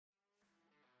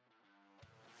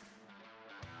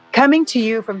Coming to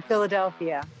you from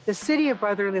Philadelphia, the city of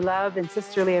brotherly love and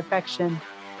sisterly affection,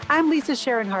 I'm Lisa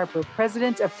Sharon Harper,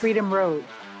 president of Freedom Road,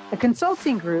 a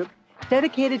consulting group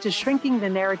dedicated to shrinking the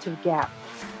narrative gap.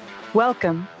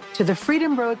 Welcome to the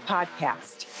Freedom Road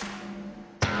podcast.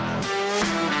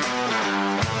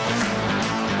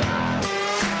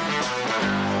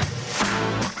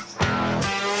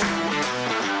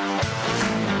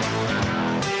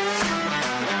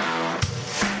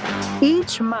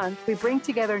 Each month, we bring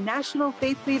together national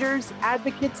faith leaders,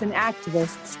 advocates, and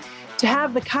activists to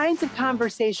have the kinds of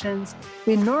conversations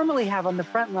we normally have on the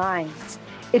front lines.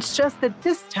 It's just that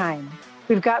this time,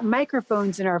 we've got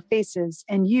microphones in our faces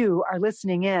and you are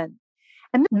listening in.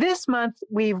 And this month,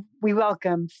 we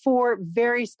welcome four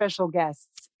very special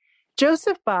guests.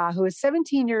 Joseph Baugh, who is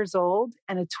 17 years old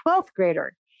and a 12th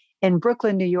grader in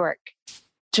Brooklyn, New York.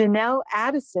 Janelle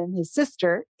Addison, his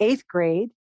sister, 8th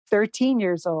grade, 13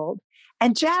 years old.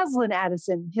 And Jaslyn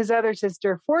Addison, his other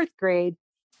sister, 4th grade,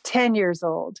 10 years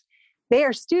old. They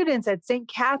are students at St.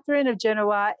 Catherine of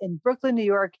Genoa in Brooklyn, New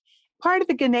York, part of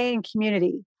the Ghanaian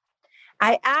community.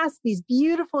 I asked these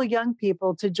beautiful young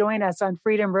people to join us on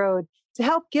Freedom Road to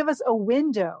help give us a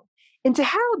window into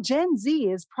how Gen Z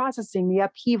is processing the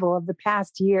upheaval of the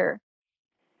past year.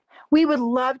 We would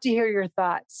love to hear your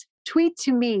thoughts. Tweet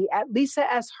to me at Lisa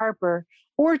S. Harper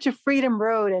or to Freedom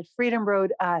Road at Freedom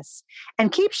Road Us.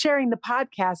 And keep sharing the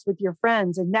podcast with your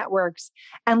friends and networks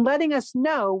and letting us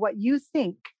know what you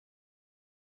think.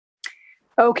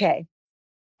 Okay,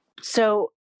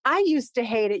 so I used to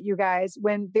hate it, you guys,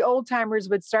 when the old timers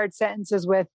would start sentences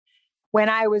with, when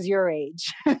I was your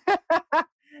age. But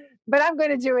I'm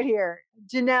going to do it here.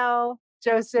 Janelle,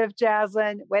 Joseph,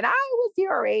 Jaslyn, when I was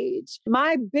your age,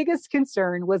 my biggest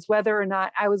concern was whether or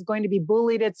not I was going to be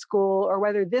bullied at school or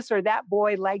whether this or that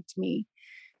boy liked me.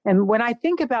 And when I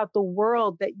think about the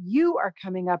world that you are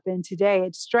coming up in today,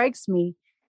 it strikes me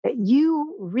that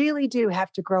you really do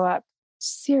have to grow up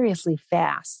seriously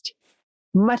fast,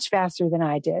 much faster than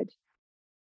I did.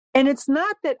 And it's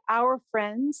not that our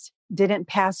friends didn't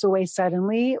pass away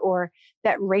suddenly or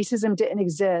that racism didn't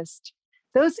exist.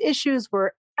 Those issues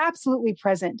were absolutely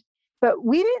present, but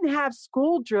we didn't have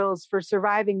school drills for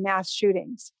surviving mass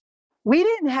shootings. We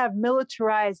didn't have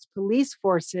militarized police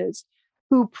forces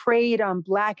who preyed on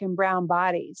Black and brown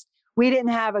bodies. We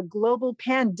didn't have a global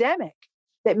pandemic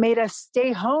that made us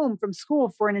stay home from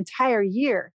school for an entire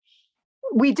year.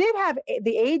 We did have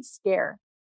the AIDS scare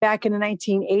back in the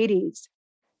 1980s,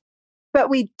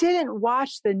 but we didn't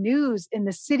watch the news in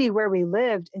the city where we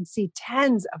lived and see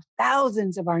tens of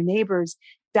thousands of our neighbors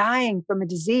dying from a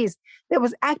disease that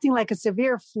was acting like a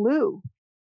severe flu.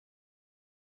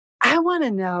 I want to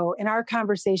know in our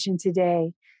conversation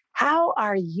today, how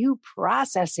are you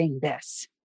processing this?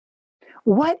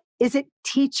 What is it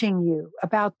teaching you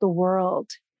about the world?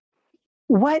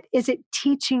 What is it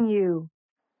teaching you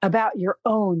about your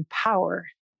own power?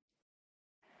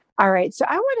 All right, so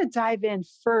I want to dive in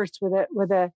first with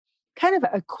a kind of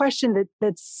a question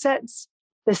that sets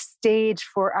the stage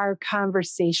for our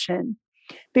conversation.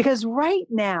 Because right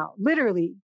now,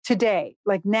 literally today,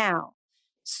 like now,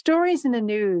 stories in the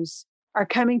news are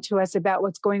coming to us about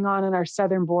what's going on our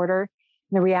southern border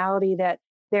and the reality that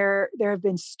there have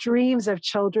been streams of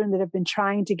children that have been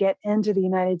trying to get into the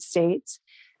United States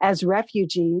as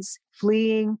refugees,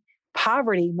 fleeing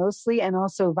poverty mostly, and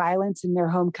also violence in their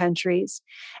home countries.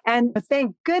 And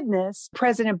thank goodness,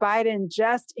 President Biden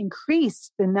just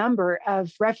increased the number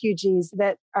of refugees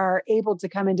that are able to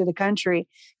come into the country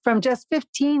from just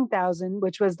 15,000,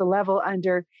 which was the level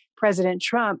under President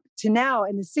Trump, to now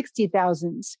in the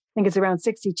 60,000s. I think it's around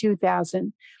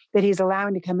 62,000 that he's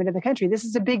allowing to come into the country. This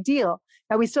is a big deal.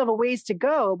 Now, we still have a ways to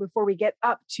go before we get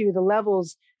up to the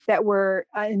levels that were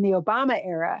in the Obama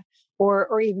era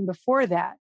or even before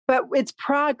that. But it's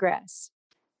progress.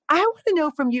 I want to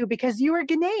know from you, because you are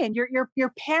Ghanaian,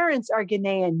 your parents are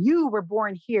Ghanaian, you were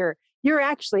born here, you're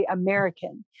actually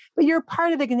American, but you're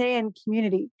part of the Ghanaian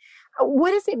community.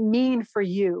 What does it mean for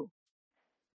you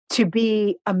to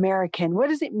be American? What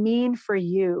does it mean for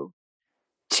you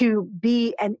to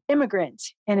be an immigrant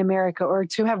in America, or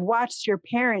to have watched your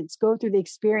parents go through the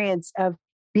experience of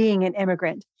being an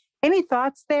immigrant? Any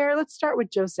thoughts there? Let's start with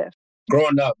Joseph.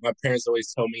 Growing up, my parents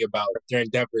always told me about their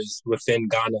endeavors within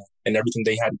Ghana and everything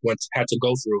they had to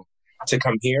go through to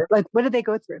come here. Like, what did they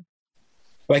go through?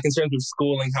 Like in terms of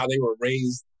schooling, how they were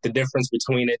raised, the difference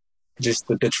between it, just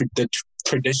the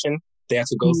tradition they had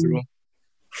to go through.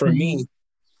 For me,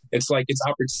 it's like it's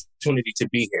opportunity to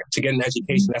be here, to get an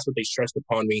education. That's what they stressed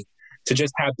upon me, to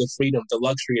just have the freedom, the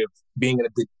luxury of being in a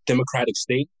democratic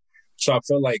state. So I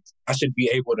feel like I should be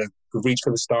able to reach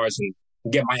for the stars and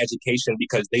get my education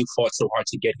because they fought so hard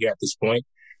to get here at this point.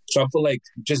 So I feel like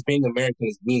just being American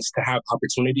means to have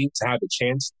opportunity, to have a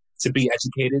chance to be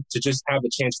educated, to just have a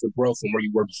chance to grow from where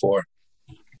you were before.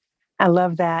 I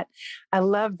love that. I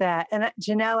love that. And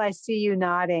Janelle, I see you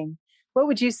nodding. What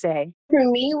would you say? For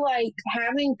me, like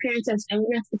having parents as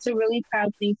immigrants, it's a really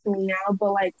proud thing for me now.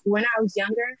 But like when I was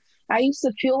younger, I used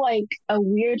to feel like a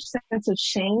weird sense of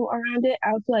shame around it.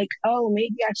 I was like, oh,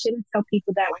 maybe I shouldn't tell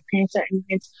people that my parents are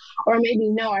immigrants. Or maybe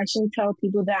no, I shouldn't tell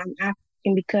people that I'm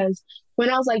African, because when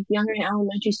I was like younger in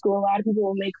elementary school, a lot of people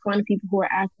will make fun of people who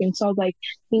are African. So I was like,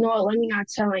 you know what, let me not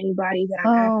tell anybody that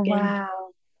I'm African. Wow.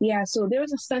 Yeah, so there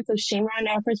was a sense of shame around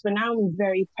that first, but now I'm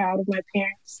very proud of my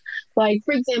parents. Like,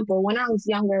 for example, when I was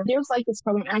younger, there was like this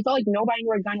program, and I felt like nobody knew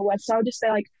where Ghana was. So I would just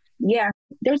say, like, yeah,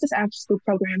 there's this after school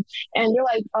program. And they're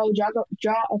like, oh,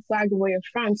 draw a flag of where you're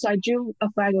from. So I drew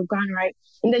a flag of Ghana, right?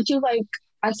 And then she was like,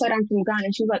 I said I'm from Ghana.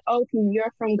 And she was like, oh,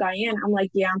 you're from Guyana. I'm like,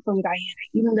 yeah, I'm from Guyana,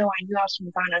 even though I knew I was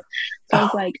from Ghana. So I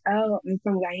was like, oh, I'm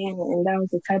from Guyana. And that was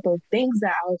the type of things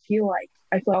that I would feel like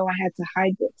I felt, oh, I had to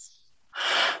hide this.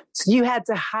 So you had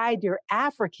to hide your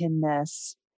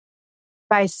Africanness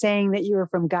by saying that you were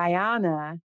from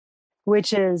Guyana,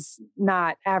 which is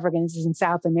not African. This is in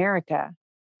South America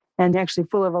and actually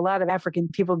full of a lot of African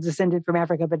people descended from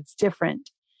Africa, but it's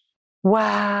different.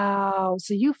 Wow.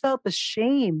 So you felt the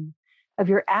shame of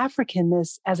your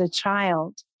Africanness as a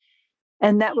child.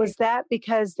 And that was that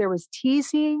because there was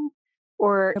teasing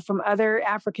or from other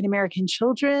African American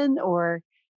children, or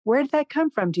where did that come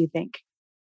from, do you think?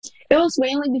 It was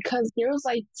mainly because there was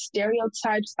like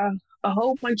stereotypes, a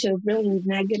whole bunch of really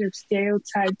negative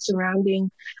stereotypes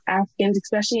surrounding Africans,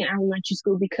 especially in elementary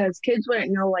school, because kids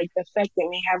wouldn't know like the effect they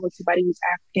may have with somebody who's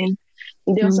African.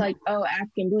 And there was like, oh,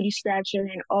 African booty scratcher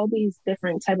and all these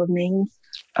different type of names.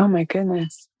 Oh my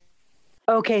goodness.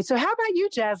 Okay, so how about you,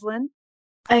 Jaslyn?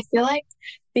 I feel like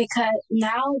because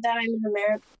now that I'm in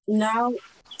America,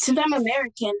 since I'm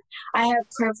American, I have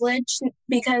privilege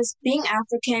because being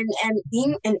African and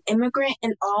being an immigrant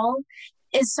and all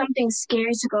is something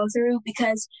scary to go through,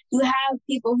 because you have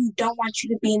people who don't want you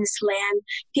to be in this land,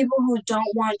 people who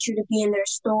don't want you to be in their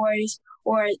stores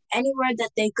or anywhere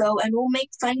that they go, and will make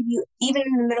fun of you even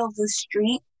in the middle of the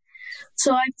street.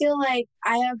 So I feel like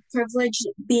I have privilege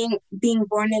being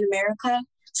born in America.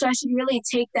 So I should really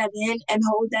take that in and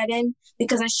hold that in,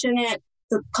 because I shouldn't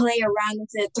play around with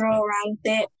it, throw around with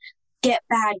it, get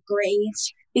bad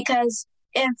grades. Because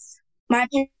if my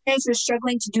parents were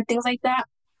struggling to do things like that,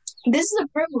 this is a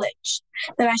privilege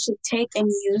that I should take and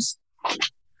use.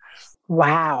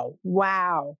 Wow.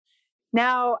 Wow.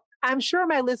 Now, I'm sure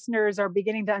my listeners are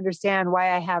beginning to understand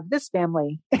why I have this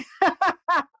family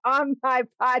on my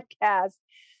podcast.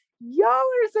 Y'all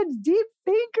are such deep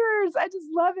thinkers. I just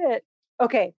love it.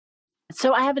 Okay.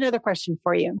 So I have another question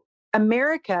for you.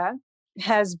 America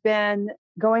has been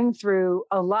going through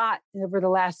a lot over the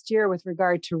last year with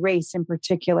regard to race in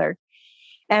particular.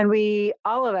 And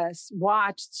all of us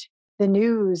watched the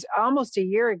news almost a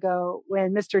year ago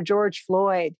when Mr. George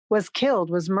Floyd was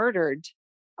killed, was murdered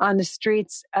on the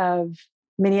streets of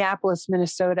Minneapolis,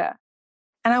 Minnesota.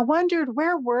 And I wondered,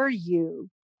 where were you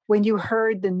when you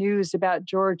heard the news about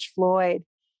George Floyd?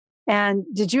 And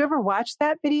did you ever watch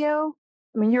that video?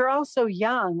 I mean, you're all so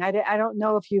young. I don't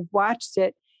know if you've watched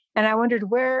it. And I wondered,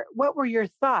 what were your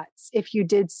thoughts if you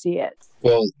did see it?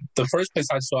 Well, the first place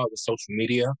I saw it was social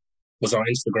media, was on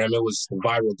Instagram. It was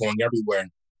viral, going everywhere.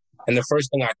 And the first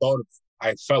thing I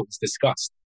felt was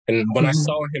disgust. And when I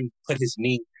saw him put his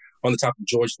knee on the top of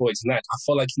George Floyd's neck, I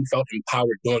felt like he felt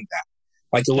empowered doing that.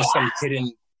 Like it was some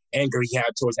hidden anger he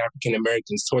had towards African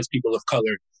Americans, towards people of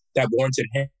color, that warranted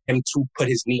him to put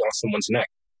his knee on someone's neck.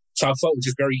 So I felt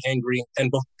just very angry.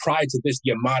 And prior to this,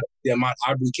 the Ahmaud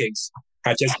Arbery case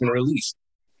had just been released.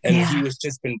 And he was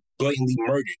just been blatantly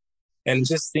murdered. And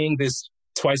just seeing this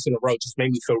twice in a row just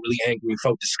made me feel really angry,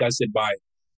 felt disgusted by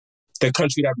the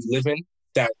country that we live in,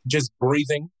 that just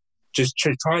breathing, just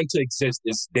trying to exist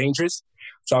is dangerous.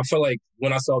 So I feel like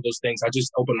when I saw those things, I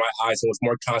just opened my eyes and was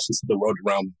more conscious of the world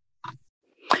around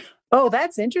me. Oh,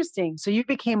 that's interesting. So you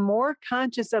became more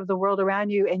conscious of the world around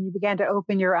you and you began to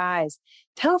open your eyes.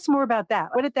 Tell us more about that.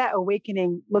 What did that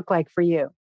awakening look like for you?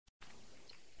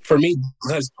 For me,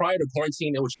 because prior to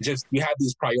quarantine, it was just, you had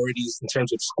these priorities in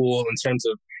terms of school, in terms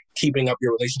of keeping up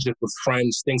your relationship with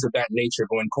friends, things of that nature.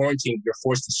 But when quarantine, you're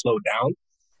forced to slow down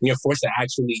and you're forced to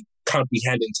actually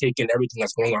comprehend and take in everything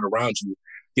that's going on around you.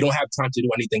 You don't have time to do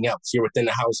anything else. You're within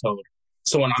the household.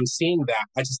 So when I'm seeing that,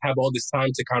 I just have all this time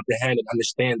to comprehend and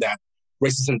understand that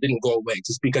racism didn't go away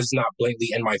just because it's not blatantly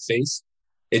in my face.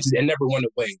 it never went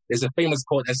away. There's a famous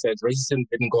quote that says racism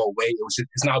didn't go away.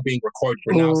 It's now being recorded.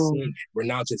 We're now seeing it. We're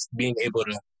now just being able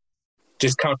to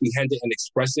just comprehend it and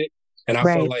express it. And I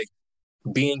feel like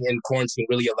being in quarantine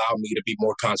really allowed me to be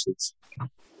more conscious.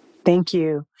 Thank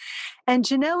you. And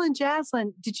Janelle and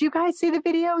Jaslyn, did you guys see the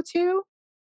video too?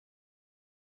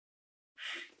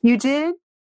 You did?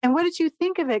 And what did you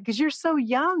think of it? Because you're so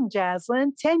young,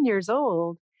 Jaslyn, 10 years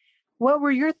old. What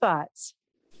were your thoughts?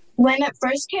 When it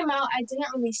first came out, I didn't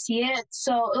really see it.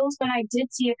 So it was when I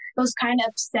did see it, it was kind of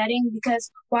upsetting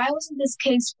because why wasn't this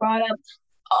case brought up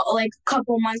like a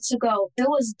couple months ago? It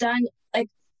was done like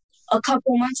a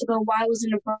couple months ago. Why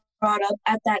wasn't it brought up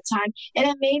at that time? And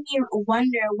it made me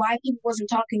wonder why people wasn't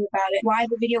talking about it, why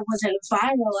the video wasn't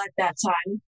viral at that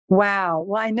time. Wow.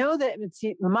 Well, I know that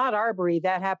Ahmaud Arbery,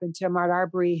 that happened to Ahmaud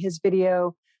Arbery. His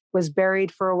video was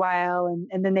buried for a while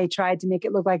and then they tried to make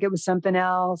it look like it was something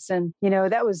else. And, you know,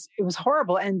 it was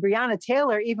horrible. And Breonna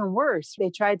Taylor, even worse. They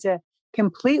tried to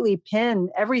completely pin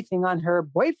everything on her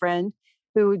boyfriend,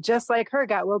 who just like her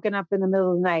got woken up in the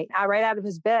middle of the night, right out of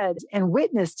his bed and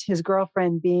witnessed his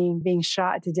girlfriend being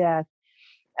shot to death.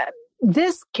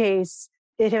 This case,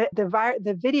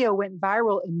 the video went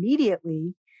viral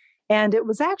immediately. And it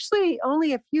was actually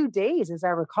only a few days, as I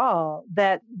recall,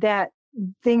 that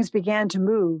things began to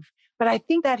move. But I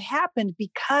think that happened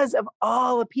because of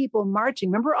all the people marching.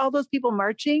 Remember all those people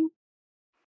marching?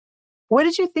 What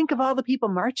did you think of all the people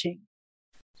marching?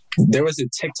 There was a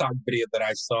TikTok video that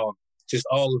I saw, just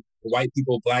all white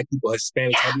people, Black people,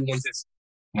 Hispanics, everyone just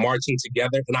marching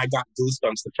together. And I got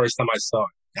goosebumps the first time I saw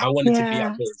it. I wanted to be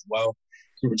out there as well.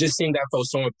 Just seeing that felt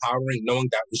so empowering, knowing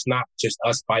that it's not just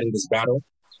us fighting this battle,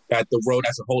 that the world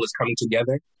as a whole is coming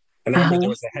together. And I remember there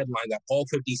was a headline that all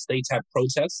 50 states had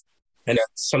protests. And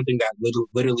that's something that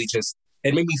literally just,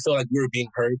 it made me feel like we were being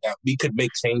heard, that we could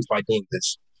make change by doing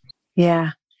this.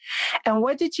 Yeah. And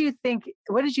what did you think,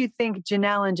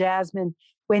 Janelle and Jasmine,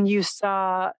 when you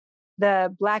saw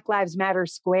the Black Lives Matter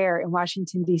square in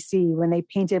Washington, D.C., when they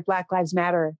painted Black Lives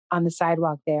Matter on the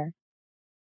sidewalk there?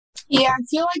 Yeah, I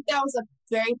feel like that was a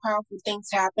very powerful thing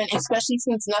to happen, especially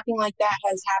since nothing like that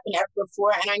has happened ever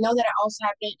before. And I know that it also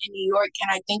happened in New York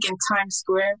and I think in Times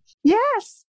Square.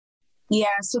 Yes. Yeah,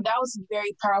 so that was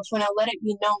very powerful. And I let it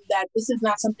be known that this is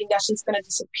not something that's just going to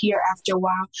disappear after a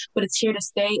while, but it's here to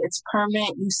stay. It's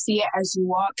permanent. You see it as you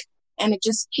walk, and it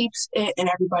just keeps it in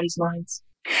everybody's minds.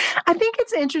 I think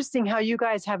it's interesting how you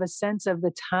guys have a sense of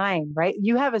the time, right?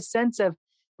 You have a sense of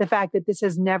the fact that this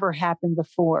has never happened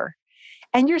before.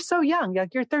 And you're so young,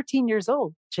 like you're 13 years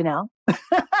old, Janelle.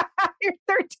 You're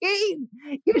 13.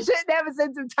 You shouldn't have a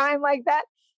sense of time like that,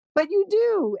 but you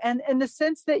do. And in the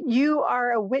sense that you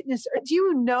are a witness, do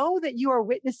you know that you are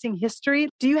witnessing history?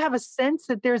 Do you have a sense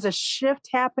that there's a shift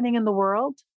happening in the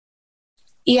world?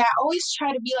 Yeah, I always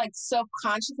try to be like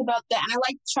self-conscious about that. And I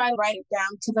like to try to write it down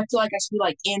because I feel like I should be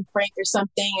like Anne Frank or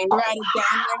something and write it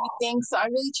down and everything. So I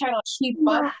really try to keep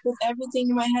up with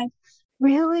everything in my head.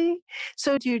 Really?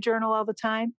 So do you journal all the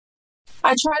time? I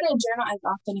try to journal as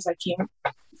often as I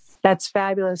can. That's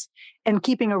fabulous. And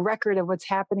keeping a record of what's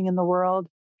happening in the world.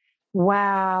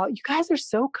 Wow. You guys are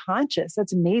so conscious.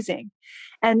 That's amazing.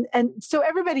 And so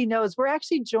everybody knows we're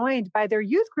actually joined by their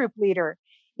youth group leader,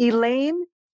 Elaine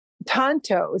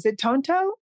Tonto. Is it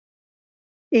Tonto?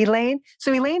 Elaine.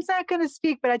 So Elaine's not going to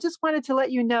speak, but I just wanted to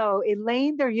let you know,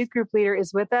 Elaine, their youth group leader,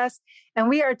 is with us. And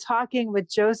we are talking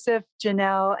with Joseph,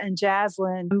 Janelle, and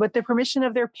Jaslyn with the permission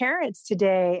of their parents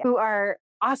today, who are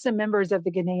awesome members of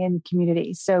the Ghanaian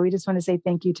community. So we just want to say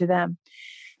thank you to them.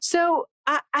 So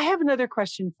I have another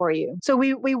question for you. So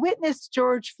we witnessed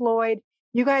George Floyd.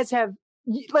 You guys have,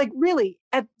 like, really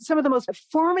at some of the most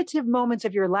formative moments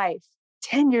of your life,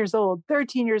 10 years old,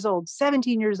 13 years old,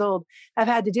 17 years old, have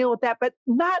had to deal with that. But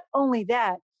not only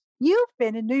that, you've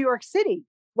been in New York City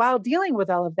while dealing with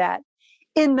all of that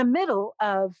in the middle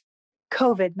of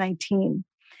COVID-19.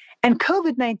 And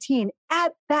COVID-19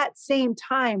 at that same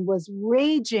time was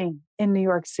raging in New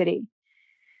York City.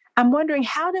 I'm wondering,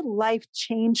 how did life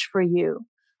change for you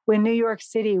when New York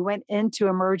City went into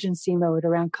emergency mode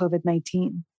around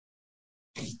COVID-19?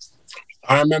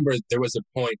 I remember there was a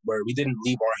point where we didn't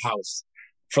leave our house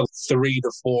for 3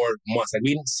 to 4 months. Like,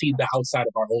 we didn't see the outside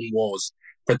of our own walls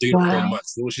for 3 to 4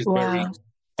 months. It was just very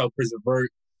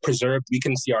self-preserved. We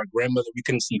couldn't see our grandmother. We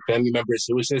couldn't see family members.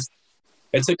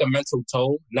 It took a mental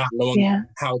toll, not knowing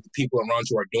how the people around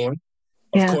you are doing.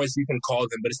 Of course, you can call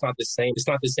them, but it's not the same. It's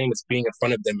not the same as being in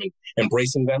front of them and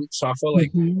embracing them. So I feel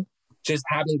like just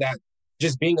having that,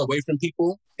 just being away from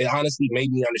people, it honestly made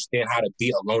me understand how to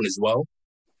be alone as well,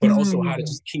 but also how to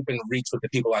just keep in reach with the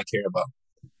people I care about.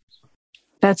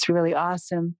 That's really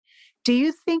awesome. Do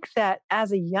you think that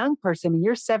as a young person, I mean,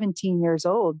 you're 17 years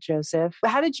old, Joseph,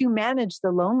 how did you manage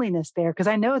the loneliness there? Because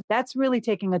I know that's really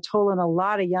taking a toll on a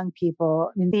lot of young people.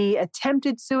 I mean, the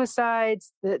attempted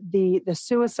suicides, the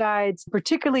suicides,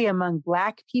 particularly among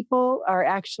Black people, are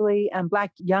actually,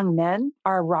 Black young men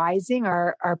are rising,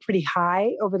 are pretty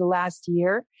high over the last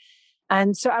year.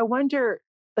 And so I wonder,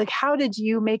 like, how did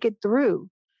you make it through?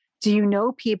 Do you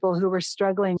know people who were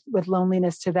struggling with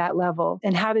loneliness to that level?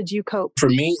 And how did you cope? For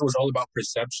me, it was all about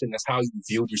perception. That's how you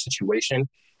viewed your situation.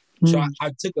 So I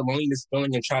took the loneliness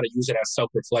feeling and tried to use it as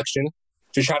self-reflection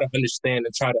to try to understand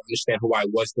who I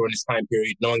was during this time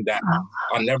period, knowing that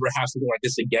I'll never have something like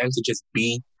this again, to just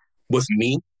be with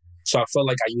me. So I felt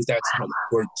like I used that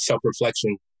for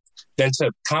self-reflection. Then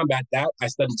to combat that, I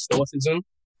studied Stoicism,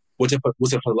 which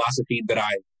was a philosophy that I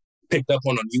picked up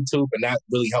on YouTube, and that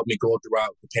really helped me grow throughout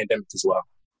the pandemic as well.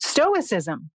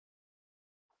 Stoicism.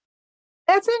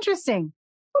 That's interesting.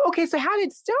 Okay, so how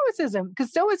did Stoicism,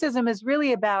 because Stoicism is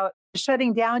really about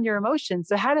shutting down your emotions.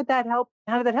 So how did that help?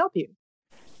 How did that help you?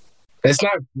 It's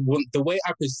not the way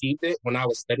I perceived it when I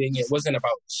was studying. It wasn't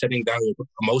about shutting down your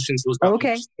emotions. It was about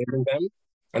understanding them,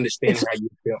 understanding how you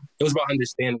feel. It was about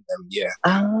understanding them. Yeah.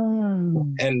 Oh.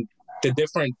 And the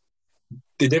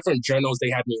different journals they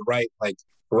had me write, like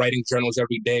writing journals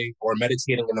every day, or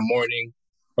meditating in the morning,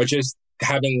 or just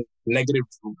having negative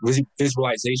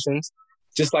visualizations,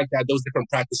 just like that. Those different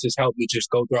practices helped me just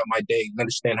go throughout my day and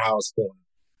understand how I was feeling.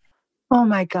 Oh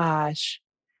my gosh.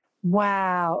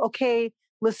 Wow. Okay,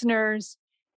 listeners,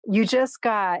 you just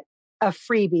got a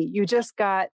freebie. You just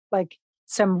got like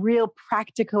some real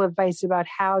practical advice about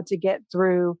how to get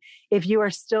through if you are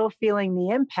still feeling the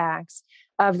impacts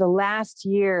of the last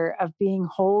year of being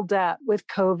holed up with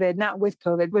COVID, not with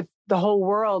COVID, with the whole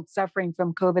world suffering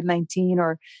from COVID-19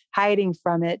 or hiding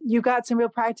from it. You got some real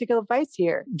practical advice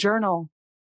here. Journal.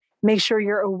 Make sure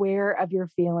you're aware of your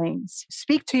feelings.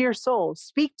 Speak to your soul,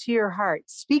 speak to your heart,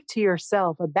 speak to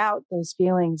yourself about those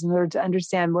feelings in order to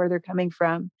understand where they're coming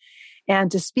from and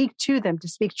to speak to them, to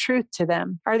speak truth to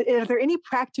them. Are there any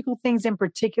practical things in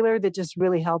particular that just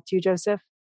really helped you, Joseph?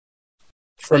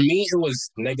 For me, it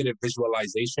was negative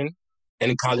visualization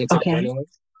and cognitive journaling.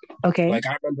 Okay. Like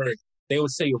I remember they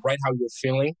would say, write how you're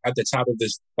feeling at the top of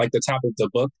this, like the top of the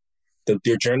book,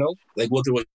 your journal, like whether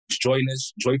it was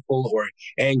joyful or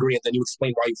angry, and then you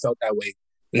explain why you felt that way,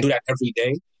 and do that every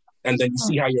day. And then you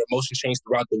see how your emotions change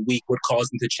throughout the week, what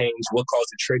caused them to change, what caused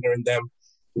the trigger in them.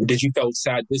 Did you feel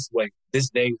sad this way, this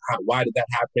day? Why did that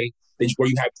happen? Were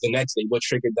you happy the next day? What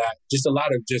triggered that? Just a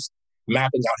lot of just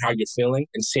mapping out how you're feeling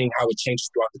and seeing how it changes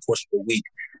throughout the course of the week.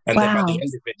 And then by the end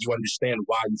of it, you understand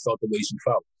why you felt the ways you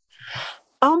felt.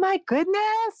 Oh my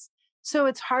goodness. So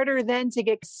it's harder then to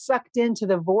get sucked into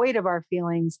the void of our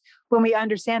feelings when we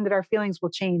understand that our feelings will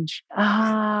change.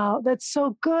 Oh, that's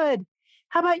so good.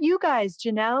 How about you guys,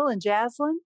 Janelle and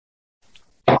Jaslyn?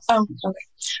 Okay.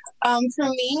 For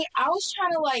me, I was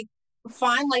trying to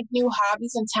find new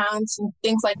hobbies and talents and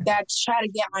things like that to try to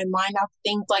get my mind off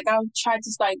things. Like I would try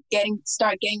to start getting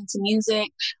into music,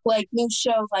 like new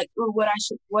shows,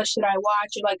 what should I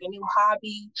watch, or a new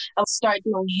hobby. I'll start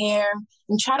doing hair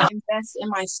and try to invest in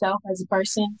myself as a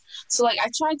person. So I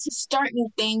tried to start new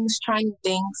things, try new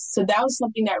things. So that was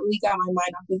something that really got my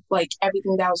mind off of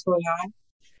everything that was going on.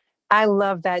 I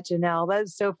love that, Janelle. That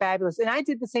is so fabulous. And I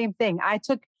did the same thing. I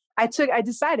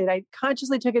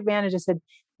consciously took advantage. I said,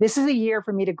 this is a year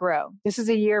for me to grow. This is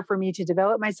a year for me to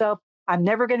develop myself. I'm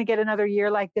never going to get another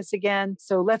year like this again.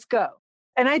 So let's go.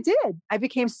 And I did. I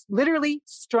became literally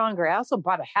stronger. I also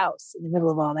bought a house in the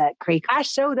middle of all that cray. I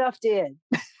showed up did.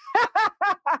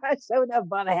 I showed up,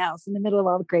 bought a house in the middle of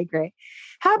all the cray.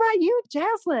 How about you,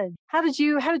 Jaslyn? How did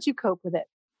you cope with it?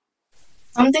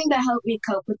 Something that helped me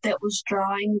cope with it was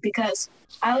drawing, because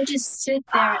I would just sit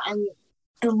there and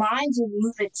the lines would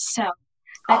move itself.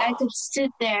 I could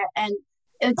sit there and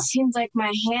it seems like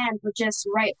my hand would just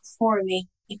write for me.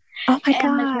 Oh my gosh.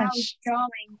 When I was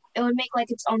drawing, it would make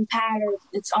its own pattern,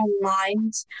 its own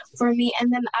lines for me.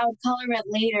 And then I would color it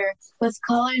later with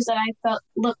colors that I felt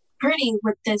looked pretty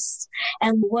with this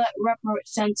and what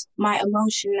represents my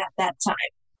emotion at that time.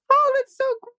 Oh, that's so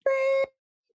great.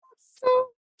 That's so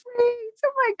great.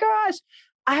 Oh my gosh.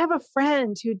 I have a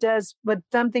friend who does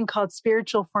something called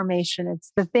spiritual formation.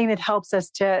 It's the thing that helps us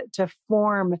to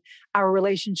form our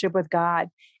relationship with God.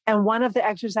 And one of the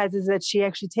exercises that she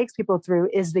actually takes people through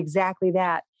is exactly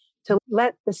that, to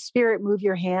let the spirit move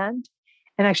your hand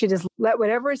and actually just let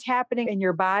whatever is happening in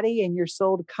your body and your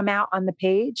soul to come out on the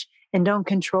page, and don't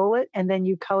control it. And then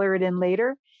you color it in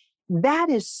later. That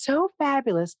is so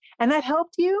fabulous. And that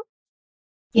helped you?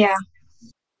 Yeah.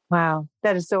 Wow,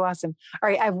 that is so awesome. All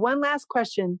right, I have one last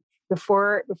question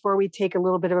before we take a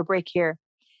little bit of a break here.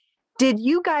 Did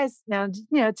you guys, now,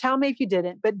 tell me if you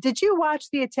didn't, but did you watch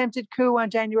the attempted coup on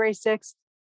January 6th?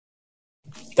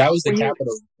 That was the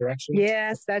Capitol insurrection?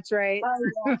 Yes, that's right.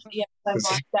 Yeah, I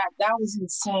watched that. That was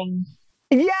insane.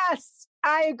 Yes,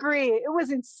 I agree. It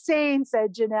was insane,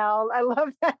 said Janelle. I love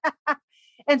that.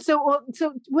 And so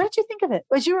what did you think of it?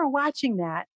 As you were watching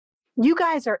that, you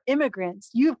guys are immigrants.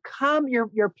 You've come,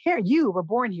 you were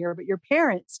born here, but your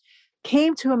parents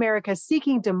came to America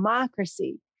seeking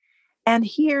democracy. And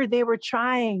here they were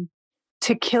trying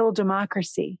to kill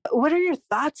democracy. What are your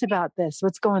thoughts about this?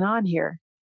 What's going on here?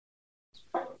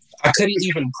 I couldn't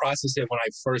even process it when I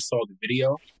first saw the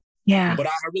video. Yeah. But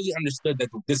I really understood that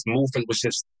this movement was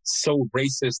just so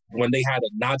racist when they had a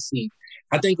Nazi,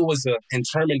 I think it was an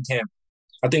internment camp,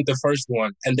 I think the first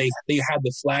one, and they had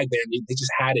the flag there and they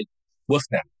just had it with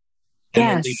them.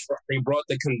 And yes. then they brought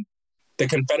the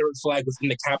Confederate flag within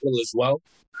the Capitol as well.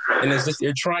 And it's just,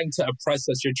 you're trying to oppress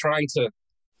us. You're trying to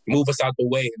move us out the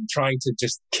way and trying to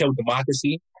just kill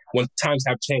democracy when times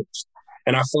have changed.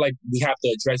 And I feel like we have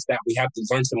to address that. We have to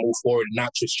learn to move forward and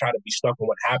not just try to be stuck on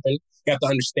what happened. You have to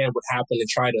understand what happened and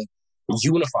try to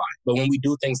unify. But when we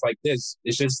do things like this,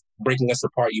 it's just breaking us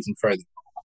apart even further.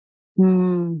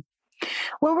 Mm.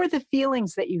 What were the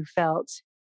feelings that you felt,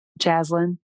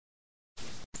 Jaslyn?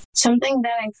 Something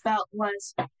that I felt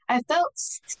was, I felt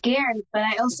scared, but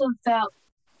I also felt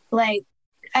like,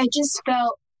 I just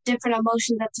felt different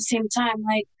emotions at the same time.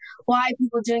 Like, why are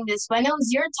people doing this? When it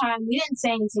was your time, we didn't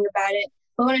say anything about it.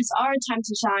 But when it's our time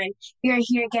to shine, you're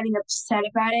here getting upset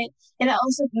about it. And it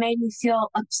also made me feel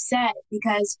upset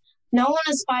because no one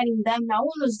was fighting them. No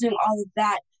one was doing all of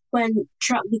that when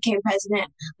Trump became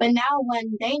president. But now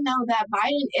when they know that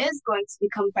Biden is going to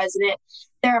become president,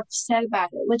 they're upset about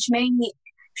it, which made me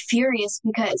furious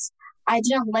because I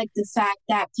didn't like the fact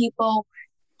that people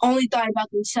only thought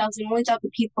about themselves and only thought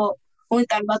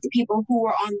about the people who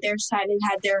were on their side and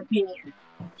had their opinion.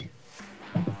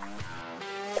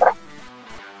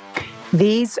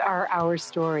 These are our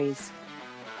stories.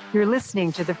 You're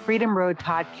listening to the Freedom Road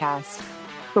podcast,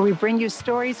 where we bring you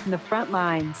stories from the front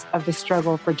lines of the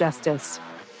struggle for justice.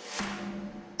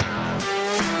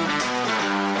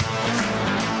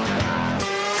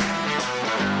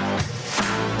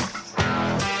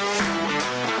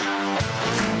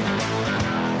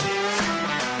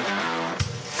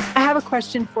 I have a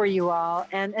question for you all.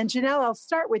 And Janelle, I'll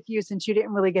start with you since you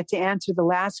didn't really get to answer the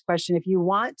last question. If you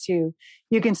want to,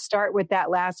 you can start with that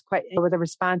last question with a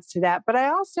response to that. But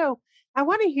I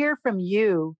want to hear from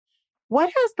you. What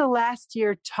has the last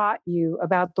year taught you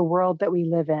about the world that we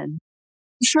live in?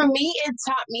 For me, it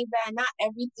taught me that not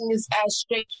everything is as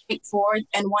straightforward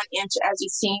and one answer as it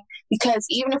seems. Because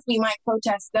even if we might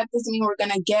protest, that doesn't mean we're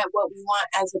going to get what we want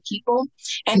as a people.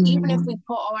 And even if we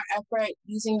put all our effort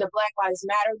using the Black Lives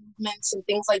Matter movements and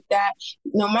things like that,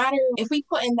 no matter if we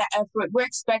put in that effort, we're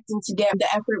expecting to get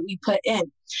the effort we put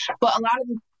in. But a lot of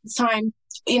the time,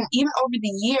 even over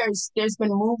the years, there's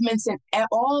been movements and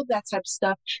all that type of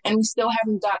stuff, and we still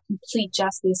haven't got complete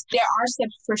justice. There are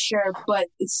steps for sure, but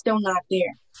it's still not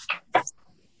there.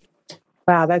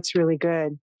 Wow, that's really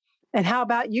good. And how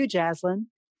about you, Jaslyn?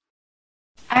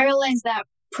 I realized that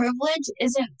privilege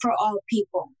isn't for all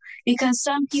people because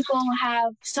some people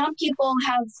have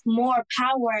more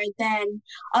power than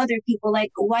other people.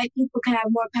 Like white people can have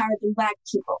more power than black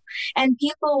people. And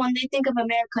people, when they think of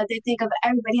America, they think of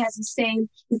everybody has the same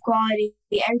equality,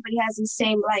 everybody has the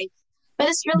same life. But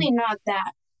it's really not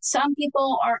that. Some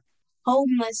people are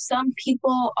homeless, some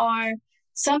people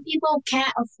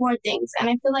can't afford things. And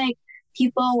I feel like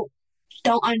people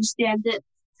don't understand that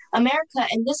America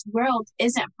and this world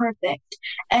isn't perfect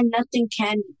and nothing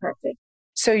can be perfect.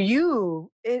 So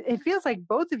it feels like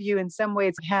both of you in some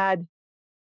ways had,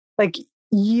 like,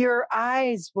 your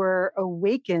eyes were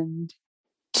awakened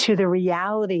to the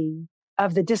reality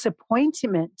of the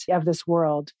disappointment of this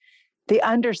world, the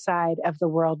underside of the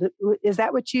world. Is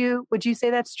that would you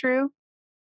say that's true?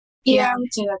 Yeah, I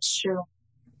would say that's true.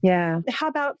 Yeah. How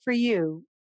about for you,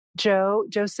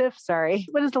 Joseph?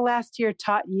 What has the last year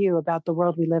taught you about the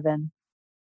world we live in?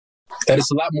 That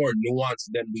it's a lot more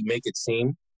nuanced than we make it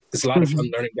seem. There's a lot of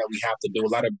unlearning that we have to do,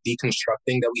 a lot of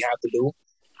deconstructing that we have to do,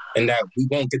 and that we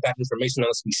won't get that information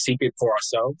unless we seek it for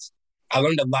ourselves. I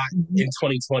learned a lot in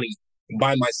 2020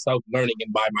 by myself learning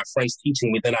and by my friends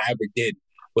teaching me than I ever did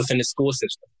within the school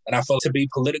system. And I felt to be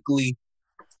political aware,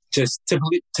 that's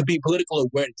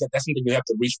something you have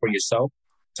to reach for yourself,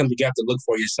 something you have to look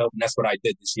for yourself. And that's what I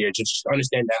did this year. Just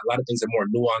understand that a lot of things are more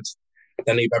nuanced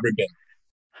than they've ever been.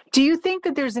 Do you think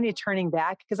that there's any turning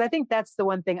back? Because I think that's the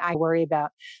one thing I worry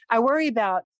about. I worry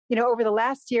about, over the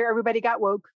last year, everybody got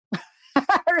woke.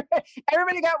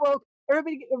 Everybody got woke.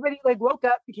 Everybody like woke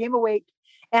up, became awake,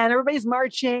 and everybody's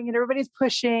marching and everybody's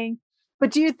pushing.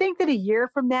 But do you think that a year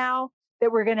from now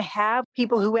that we're going to have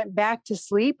people who went back to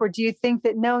sleep? Or do you think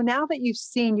that no, now that you've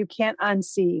seen, you can't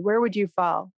unsee? Where would you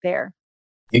fall there?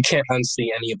 You can't unsee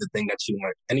any of the thing that you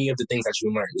learned, any of the things that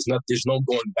you learned. There's no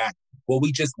going back. What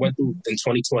we just went through in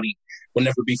 2020 will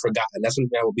never be forgotten. That's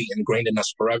something that will be ingrained in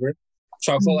us forever.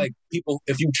 So I feel like people,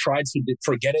 if you try to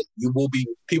forget it,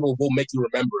 people will make you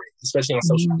remember it, especially on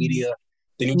social media,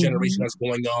 the new generation that's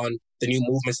going on, the new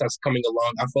movements that's coming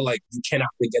along. I feel like you cannot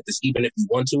forget this, even if you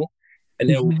want to, and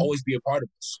it will always be a part of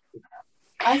us.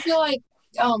 I feel like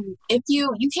if you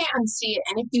can't unsee it,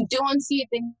 and if you do unsee it,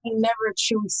 then you never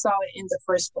truly saw it in the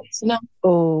first place, you know?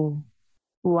 Oh,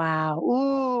 wow.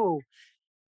 Ooh.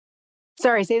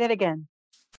 Sorry, say that again.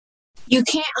 You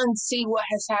can't unsee what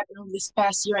has happened over this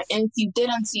past year, and if you did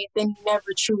unsee it, then you never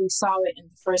truly saw it in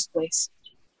the first place.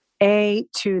 A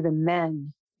to the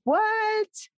men. What?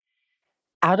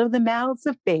 Out of the mouths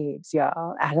of babes,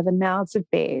 y'all. Out of the mouths of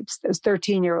babes. Those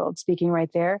 13-year-olds speaking right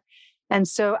there. And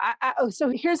so, so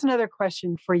here's another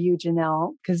question for you,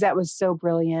 Janelle, because that was so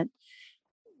brilliant.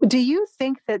 Do you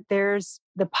think that there's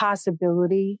the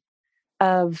possibility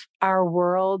of our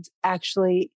world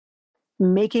actually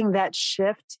making that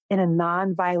shift in a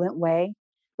nonviolent way?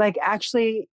 Like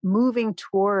actually moving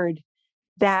toward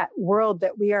that world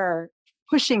that we are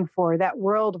pushing for, that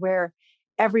world where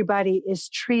everybody is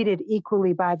treated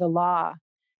equally by the law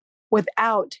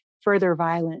without further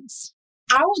violence?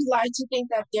 I would like to think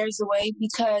that there's a way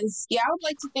because, I would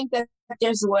like to think that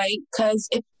there's a way because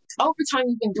if over time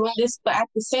you've been doing this, but at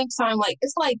the same time, like,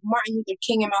 it's like Martin Luther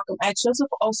King and Malcolm X. Joseph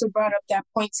also brought up that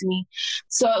point to me.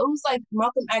 So it was like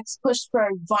Malcolm X pushed for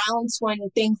violence when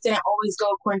things didn't always go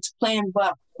according to plan,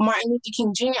 but Martin Luther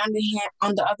King Jr.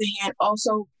 on the other hand,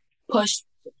 also pushed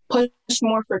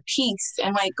more for peace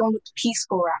and like going with the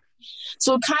peaceful route.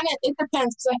 So it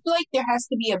depends because I feel like there has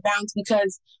to be a balance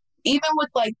because even with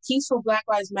like peaceful Black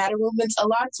Lives Matter movements, a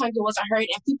lot of times it wasn't hurt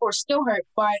and people were still hurt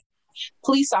by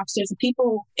police officers and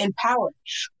people in power.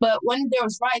 But when there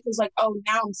was riots, it was like, oh,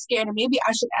 now I'm scared and maybe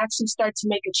I should actually start to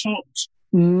make a change.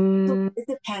 So it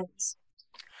depends.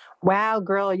 Wow,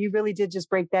 girl, you really did just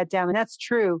break that down. And that's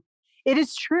true. It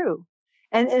is true.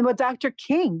 And what Dr.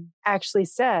 King actually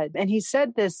said, and he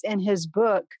said this in his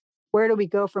book, Where Do We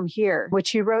Go From Here, which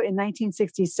he wrote in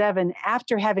 1967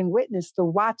 after having witnessed the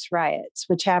Watts riots,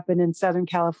 which happened in Southern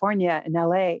California and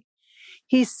LA.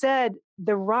 He said,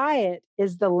 the riot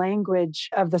is the language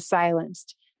of the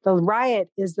silenced. The riot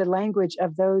is the language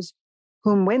of those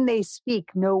whom when they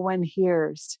speak, no one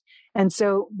hears. And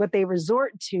so what they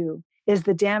resort to is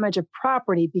the damage of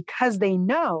property because they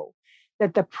know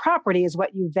that the property is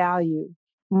what you value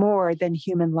more than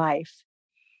human life.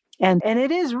 And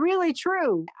it is really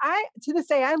true. To this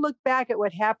day, I look back at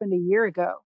what happened a year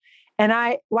ago. And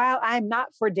while I'm not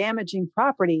for damaging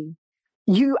property,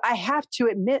 I have to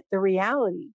admit the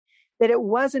reality that it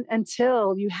wasn't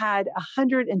until you had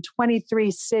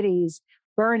 123 cities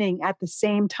burning at the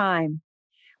same time,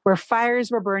 where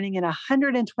fires were burning in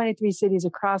 123 cities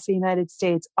across the United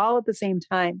States, all at the same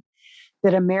time,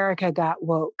 that America got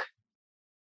woke.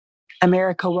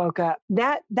 America woke up.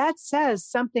 That says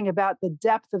something about the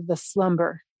depth of the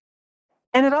slumber.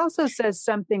 And it also says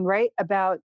something, right,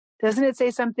 doesn't it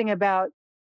say something about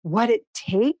what it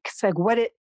takes? Like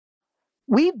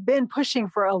we've been pushing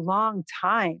for a long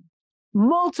time,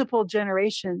 multiple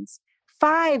generations,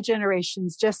 5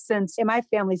 generations just in my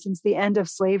family, since the end of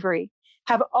slavery,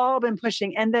 have all been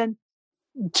pushing. And then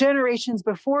generations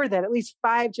before that, at least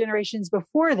 5 generations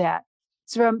before that,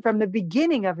 from the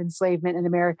beginning of enslavement in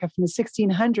America, from the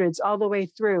 1600s all the way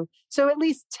through. So at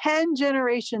least 10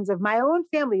 generations of my own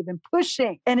family have been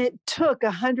pushing. And it took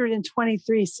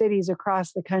 123 cities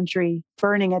across the country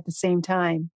burning at the same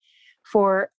time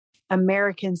for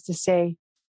Americans to say,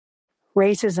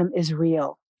 racism is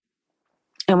real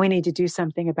and we need to do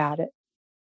something about it.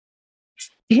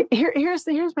 Here's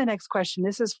my next question.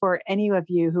 This is for any of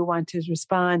you who want to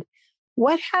respond.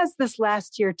 What has this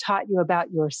last year taught you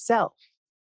about yourself?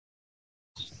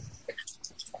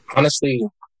 Honestly,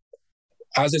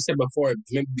 as I said before, it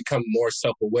made me become more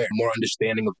self-aware, more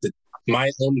understanding of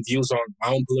my own views on my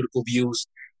own political views,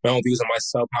 my own views on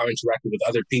myself, how I interacted with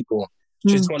other people.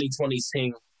 Just 2020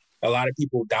 seeing a lot of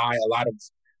people die, a lot of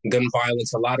gun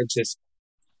violence, a lot of just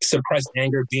suppressed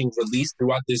anger being released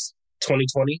throughout this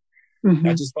 2020.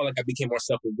 I just felt like I became more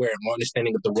self-aware, more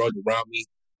understanding of the world around me,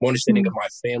 more understanding of my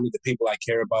family, the people I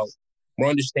care about, more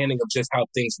understanding of just how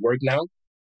things work now.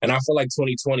 And I feel like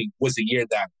 2020 was a year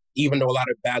that, even though a lot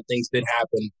of bad things did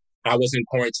happen, I was in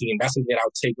quarantine. That's something that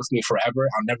I'll take with me forever.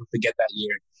 I'll never forget that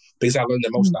year because I learned the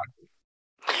most out of it.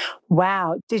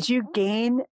 Wow. Did you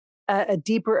gain a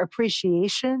deeper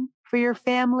appreciation for your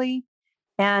family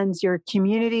and your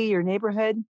community, your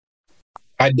neighborhood?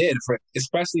 I did, for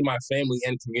especially my family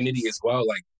and community as well.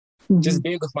 Like just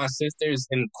being with my sisters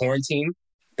in quarantine,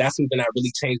 that's something that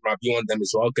really changed my view on them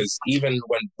as well. Because even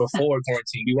when before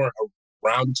quarantine, we weren't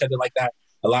around each other like that.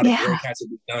 A lot of work had to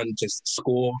be done, just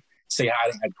school, say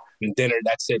hi and dinner,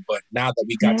 that's it. But now that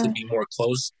we got to be more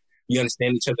close, we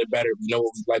understand each other better. We know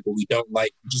what we like, what we don't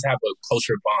like. We just have a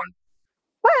closer bond.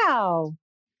 Wow.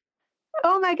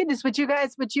 Oh my goodness. Would you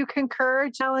concur,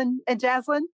 Jalen and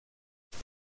Jaslyn?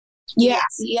 Yeah,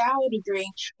 I would agree.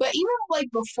 But even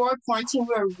like before quarantine,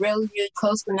 we were really, really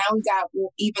close, but now we got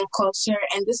even closer.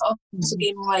 And this also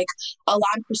gave me like a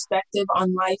lot of perspective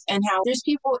on life and how there's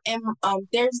people in,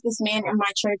 there's this man in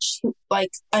my church, who,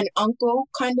 like an uncle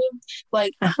kind of,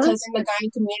 like, because in the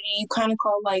Ghana community, you kind of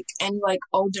call like any like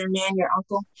older man your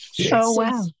uncle. Oh,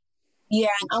 wow.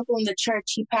 Yeah, an uncle in the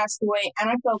church, he passed away, and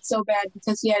I felt so bad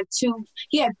because he had 3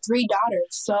 daughters.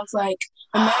 So I was like,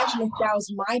 imagine if that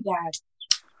was my dad.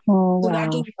 Oh, wow. So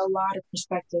that gave me a lot of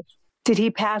perspective. Did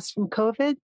he pass from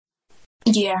COVID?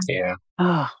 Yeah.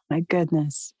 Oh, my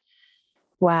goodness.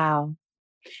 Wow.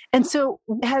 And so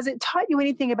has it taught you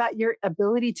anything about your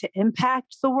ability to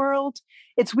impact the world?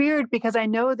 It's weird because I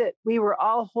know that we were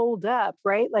all holed up,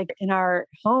 right? Like in our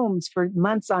homes for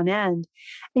months on end.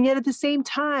 And yet at the same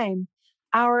time,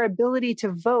 our ability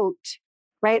to vote,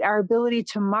 right? Our ability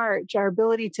to march, our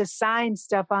ability to sign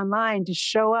stuff online, to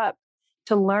show up,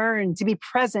 to learn, to be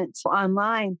present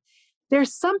online.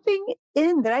 There's something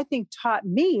in that I think taught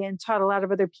me and taught a lot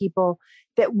of other people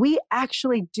that we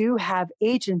actually do have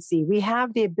agency. We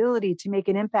have the ability to make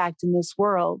an impact in this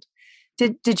world.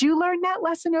 Did you learn that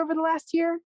lesson over the last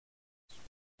year?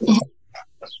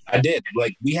 I did.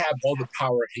 Like, we have all the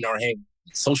power in our hands.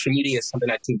 Social media is something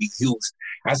that can be used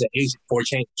as an agent for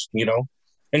change, you know,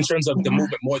 in terms of the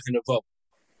movement more than a vote.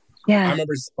 Yeah. I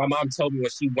remember my mom told me when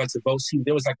she went to vote,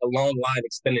 there was like a long line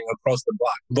extending across the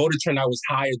block. Voter turnout was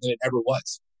higher than it ever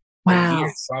was. Wow.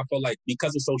 Years. So I feel like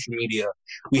because of social media,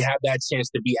 we have that chance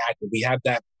to be active. We have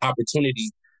that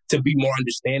opportunity to be more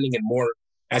understanding and more,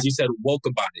 as you said, woke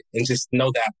about it, and just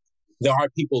know that there are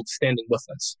people standing with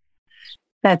us.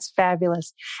 That's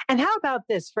fabulous. And how about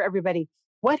this for everybody?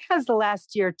 What has the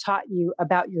last year taught you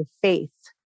about your faith?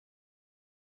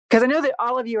 Because I know that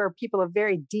all of you are people of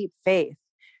very deep faith,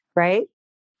 right?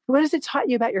 What has it taught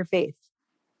you about your faith?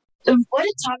 What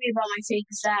it taught me about my faith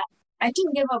is that I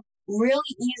can give up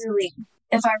really easily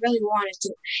if I really wanted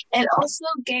to. It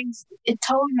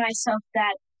told myself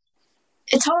that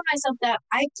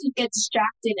I could get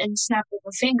distracted and snap of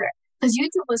a finger. Because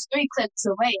YouTube was 3 clicks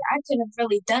away. I could have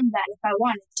really done that if I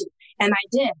wanted to. And I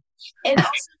did. It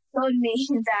also showed me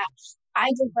that I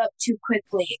give up too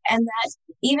quickly. And that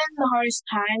even in the hardest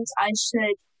times, I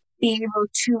should be able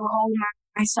to hold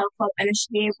myself up. And I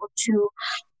should be able to,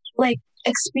 like,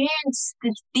 experience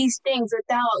these things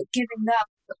without giving up.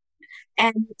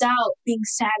 And without being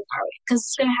sad about it, because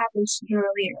it's going to happen sooner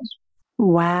or later.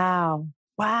 Wow.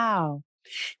 Wow.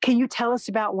 Can you tell us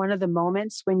about one of the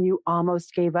moments when you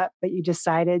almost gave up, but you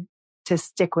decided to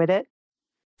stick with it?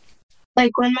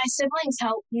 Like when my siblings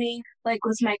helped me, like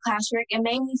with my classwork, it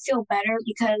made me feel better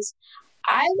because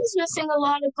I was missing a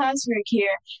lot of classwork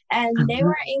here and they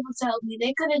weren't able to help me.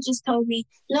 They could have just told me,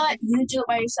 you know what, you do it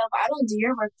by yourself. I don't do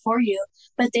your work for you.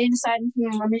 But they decided,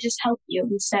 let me just help you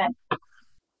instead.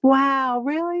 Wow,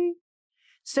 really?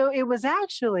 So you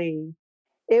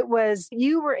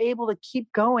were able to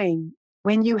keep going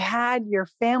when you had your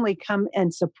family come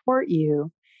and support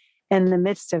you in the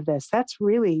midst of this. That's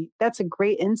a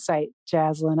great insight,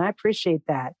 Jaslyn. I appreciate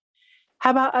that. How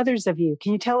about others of you?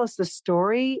 Can you tell us a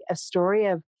story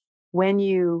of when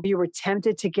you were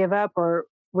tempted to give up, or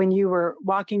when you were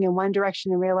walking in one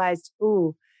direction and realized,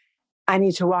 ooh, I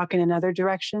need to walk in another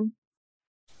direction?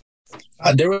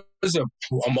 There was a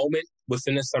moment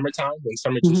within the summertime when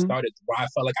summer just started where I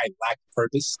felt like I lacked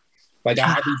purpose. Like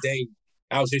every day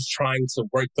I was just trying to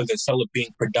work for the sake of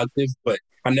being productive, but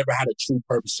I never had a true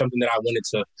purpose, something that I wanted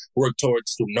to work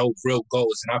towards, to know real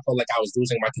goals. And I felt like I was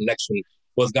losing my connection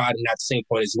with God in that same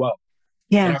point as well.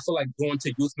 Yeah. And I feel like going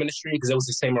to youth ministry, because it was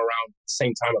the same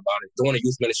time about it, going to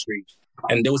youth ministry.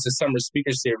 And there was a summer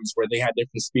speaker series where they had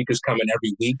different speakers coming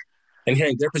every week, and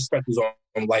hearing their perspectives on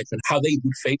life and how they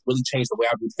view faith really changed the way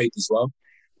I view faith as well.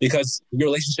 Because your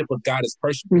relationship with God is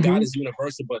personal. God is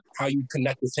universal, but how you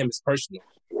connect with him is personal.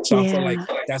 So I feel like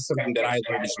that's something that I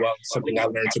learned as well, something I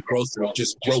learned to grow through,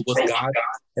 just grow with God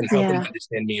and help him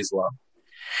understand me as well.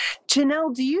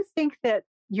 Janelle, do you think that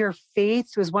your faith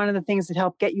was one of the things that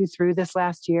helped get you through this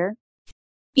last year?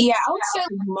 Yeah, I would say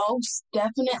most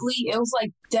definitely. It was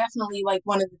like definitely like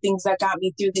one of the things that got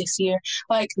me through this year.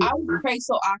 Like I would pray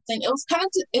so often. It was kind of,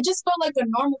 it just felt like a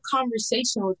normal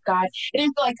conversation with God. It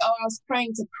didn't feel like, oh, I was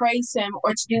praying to praise him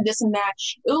or to do this and that.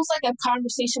 It was like a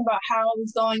conversation about how I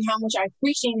was going, how much I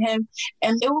appreciate him.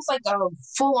 And it was like a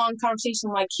full on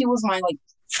conversation. Like he was my like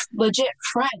legit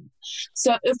friend.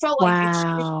 So it felt like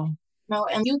wow.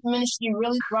 And youth ministry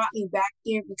really brought me back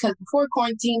there because before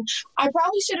quarantine, I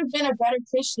probably should have been a better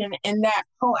Christian in that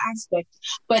whole aspect.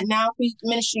 But now youth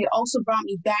ministry also brought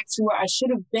me back to where I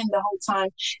should have been the whole time.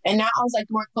 And now I was like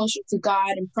more closer to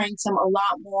God and praying to him a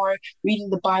lot more, reading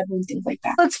the Bible and things like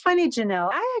that. Well, it's funny, Janelle.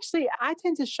 I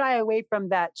tend to shy away from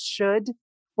that should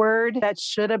word, that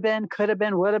should have been, could have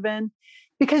been, would have been,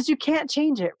 because you can't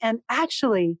change it. And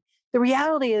actually, the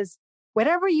reality is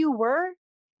whatever you were,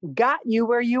 got you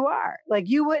where you are. Like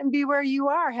you wouldn't be where you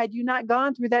are had you not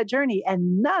gone through that journey.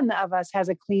 And none of us has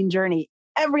a clean journey.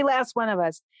 Every last one of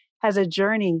us has a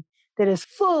journey that is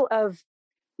full of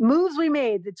moves we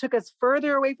made that took us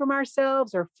further away from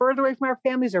ourselves or further away from our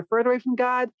families or further away from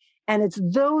God. And it's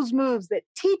those moves that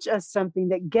teach us something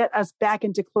that get us back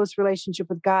into close relationship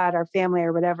with God, our family,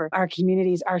 or whatever, our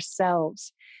communities,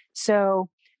 ourselves. So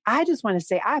I just want to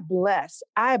say, I bless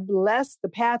the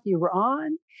path you were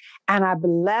on, and I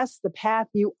bless the path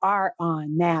you are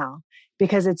on now,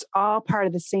 because it's all part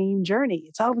of the same journey.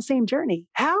 It's all the same journey.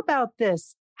 How about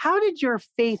this? How did your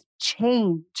faith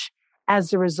change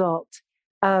as a result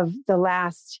of the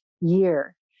last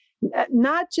year?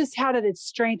 Not just how did it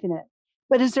strengthen it,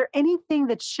 but is there anything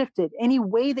that shifted, any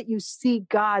way that you see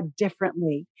God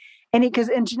differently? And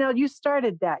Janelle, you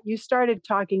started that. You started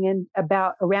talking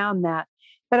around that.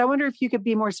 But I wonder if you could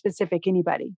be more specific,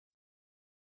 anybody.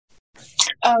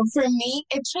 For me,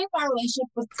 it changed my relationship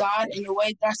with God in a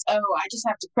way that's, I just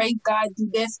have to pray, God, do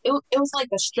this. It was like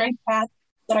a straight path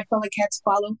that I felt like I had to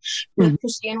follow with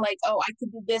Christianity. Like, I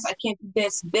could do this, I can't do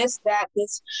this, that,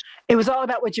 this. It was all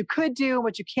about what you could do,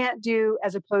 what you can't do,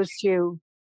 as opposed to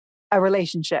a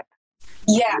relationship.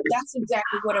 Yeah, that's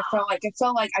exactly what it felt like. It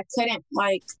felt like I couldn't,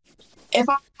 like, if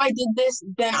I did this,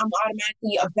 then I'm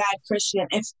automatically a bad Christian,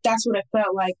 if that's what it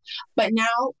felt like. But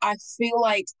now I feel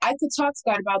like I could talk to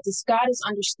God about this. God is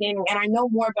understanding, and I know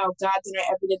more about God than I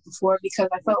ever did before, because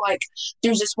I felt like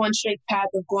there's just one straight path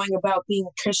of going about being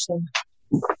a Christian.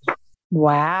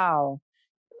 Wow.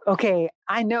 Okay,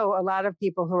 I know a lot of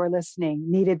people who are listening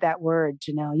needed that word,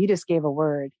 Janelle. You just gave a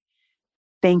word.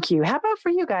 Thank you. How about for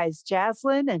you guys,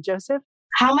 Jaslyn and Joseph?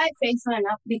 How my faith went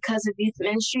up because of youth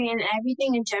ministry and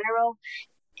everything in general,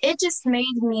 it just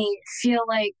made me feel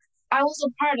like I was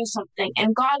a part of something,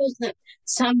 and God wasn't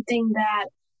something that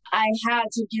I had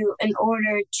to do in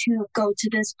order to go to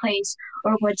this place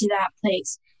or go to that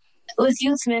place. With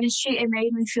youth ministry, it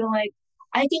made me feel like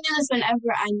I can do this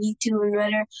whenever I need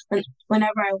to,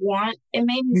 whenever I want. It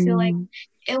made me feel like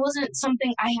it wasn't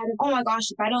something I had to, oh my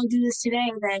gosh, if I don't do this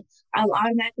today, then I'm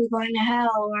automatically going to hell,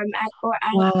 or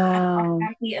I'm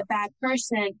automatically a bad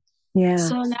person. Yeah.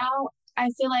 So now I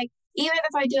feel like even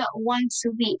if I do it once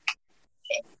a week,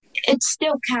 it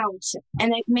still counts.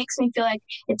 And it makes me feel like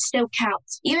it still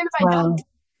counts. Even if I don't do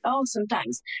it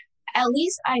sometimes, at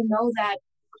least I know that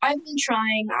I've been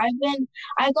trying.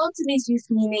 I go to these youth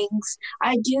meetings.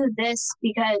 I do this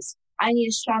because I need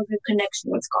a stronger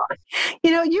connection with God.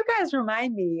 You know, you guys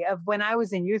remind me of when I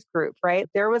was in youth group, right?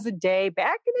 There was a day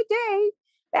back in the day,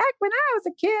 back when I was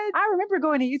a kid, I remember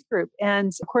going to youth group.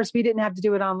 And of course, we didn't have to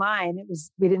do it online.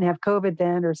 We didn't have COVID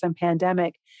then or some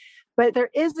pandemic. But there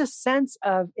is a sense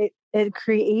of it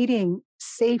creating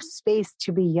safe space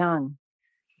to be young,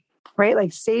 right?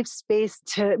 Like safe space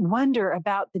to wonder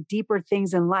about the deeper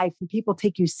things in life. And people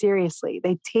take you seriously.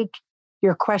 They take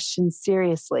your questions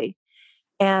seriously.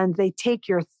 And they take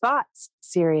your thoughts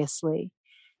seriously.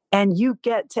 And you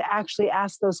get to actually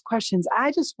ask those questions.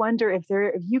 I just wonder if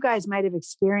you guys might have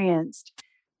experienced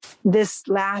this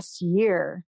last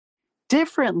year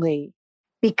differently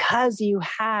because you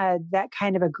had that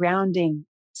kind of a grounding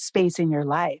space in your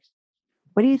life.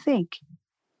 What do you think?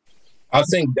 I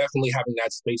think definitely having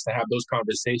that space to have those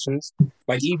conversations.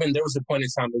 Like even there was a point in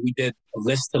time where we did a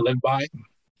list to live by,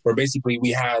 where basically we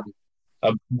had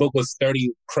a book with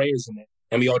 30 prayers in it.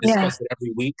 And we all discussed it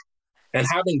every week. And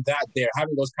having that there,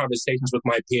 having those conversations with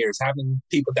my peers, having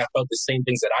people that felt the same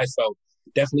things that I felt,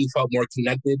 definitely felt more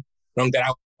connected, knowing that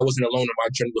I wasn't alone in my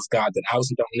journey with God, that I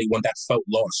wasn't the only one that felt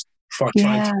lost,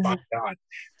 trying to find God.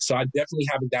 So I definitely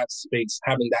having that space,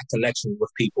 having that connection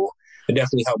with people, it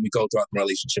definitely helped me go throughout my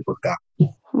relationship with God.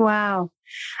 Wow.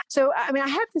 So, I mean, I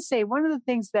have to say, one of the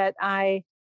things that I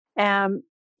am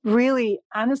really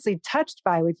honestly touched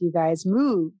by with you guys,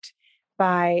 moved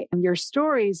by your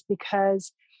stories,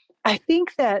 because I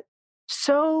think that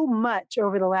so much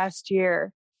over the last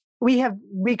year, we have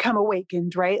become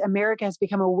awakened, right? America has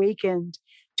become awakened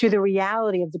to the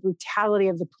reality of the brutality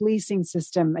of the policing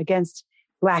system against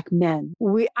Black men.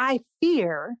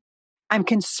 I'm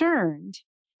concerned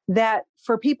that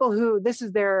for people who this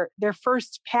is their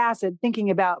first pass at thinking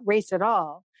about race at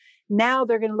all, now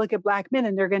they're going to look at Black men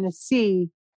and they're going to see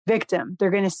victim.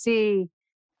 They're going to see,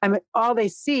 all they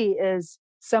see is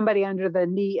somebody under the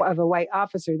knee of a white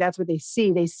officer. That's what they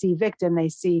see. They see victim. They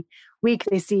see weak.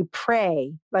 They see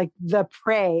prey, like the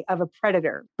prey of a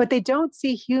predator. But they don't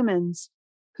see humans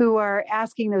who are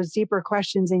asking those deeper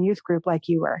questions in youth group like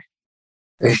you were.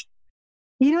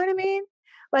 You know what I mean?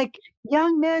 Like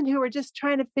young men who are just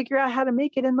trying to figure out how to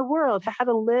make it in the world, how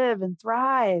to live and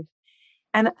thrive.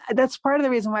 And that's part of the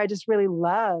reason why I just really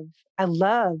love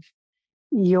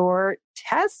your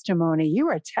testimony. You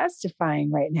are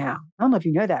testifying right now. I don't know if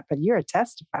you know that, but you're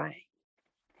testifying.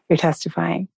 You're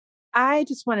testifying. I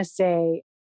just want to say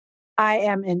I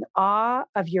am in awe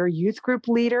of your youth group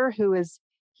leader who is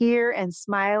here and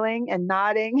smiling and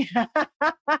nodding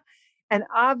and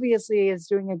obviously is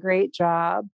doing a great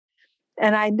job.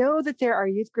 And I know that there are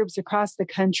youth groups across the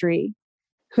country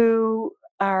who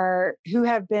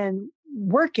have been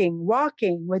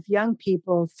walking with young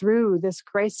people through this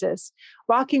crisis,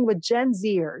 walking with Gen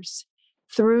Zers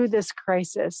through this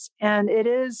crisis. And it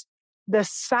is the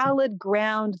solid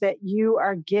ground that you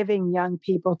are giving young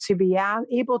people to be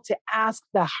able to ask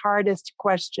the hardest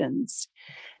questions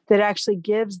that actually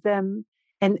gives them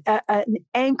an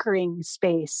anchoring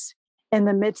space in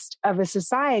the midst of a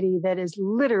society that is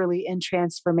literally in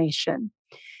transformation.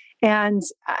 And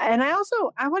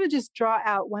I want to just draw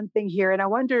out one thing here. And I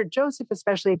wonder, Joseph,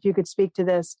 especially if you could speak to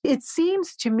this. It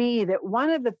seems to me that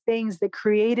one of the things that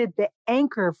created the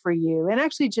anchor for you, and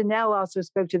actually Janelle also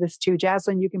spoke to this too,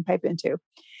 Jaslyn, you can pipe in too.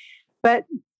 But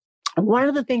one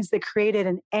of the things that created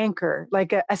an anchor,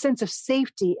 like a sense of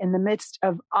safety in the midst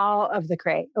of all of the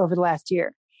cray over the last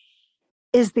year,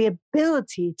 is the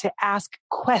ability to ask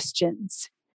questions.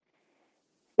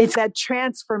 It's that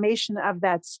transformation of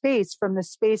that space from the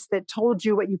space that told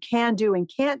you what you can do and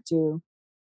can't do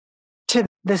to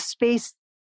the space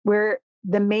where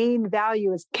the main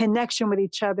value is connection with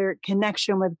each other,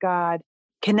 connection with God,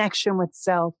 connection with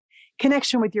self,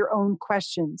 connection with your own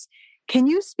questions. Can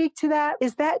you speak to that?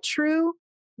 Is that true?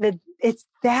 That it's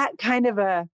that kind of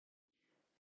a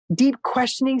deep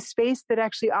questioning space that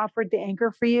actually offered the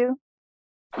anchor for you?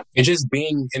 It's just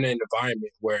being in an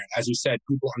environment where, as you said,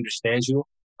 people understand you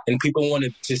and people want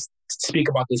to just speak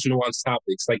about those nuanced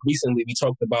topics. Like recently, we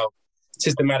talked about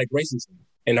systematic racism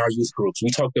in our youth groups. We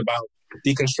talked about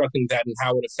deconstructing that and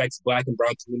how it affects Black and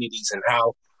Brown communities and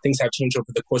how things have changed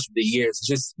over the course of the years.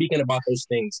 Just speaking about those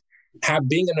things,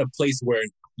 being in a place where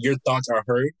your thoughts are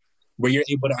heard, where you're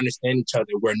able to understand each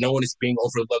other, where no one is being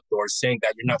overlooked or saying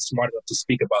that you're not smart enough to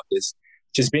speak about this.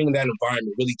 Just being in that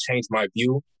environment really changed my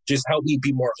view, just helped me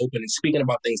be more open and speaking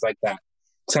about things like that.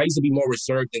 Because I used to be more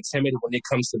reserved and timid when it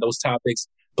comes to those topics,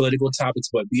 political topics,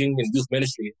 but being in youth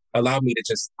ministry allowed me to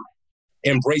just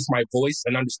embrace my voice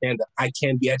and understand that I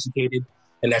can be educated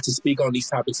and that to speak on these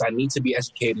topics, I need to be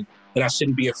educated and I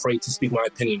shouldn't be afraid to speak my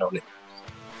opinion on it.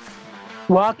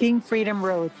 Walking Freedom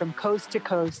Road from coast to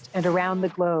coast and around the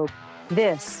globe.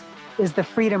 This is the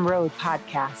Freedom Road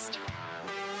Podcast.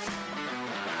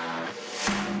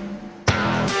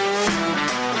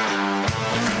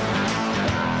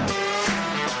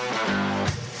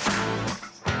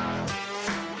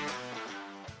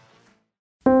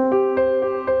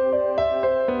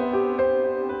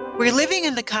 We're living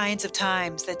in the kinds of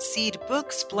times that seed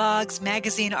books, blogs,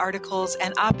 magazine articles,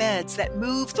 and op-eds that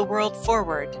move the world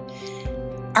forward.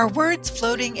 Are words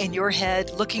floating in your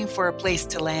head looking for a place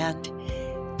to land?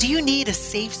 Do you need a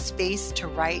safe space to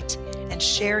write and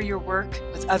share your work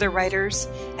with other writers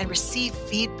and receive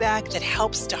feedback that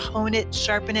helps to hone it,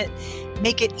 sharpen it,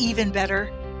 make it even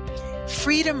better?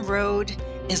 Freedom Road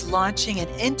is launching an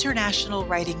international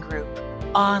writing group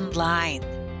online.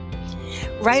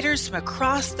 Writers from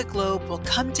across the globe will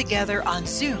come together on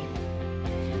Zoom,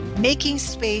 making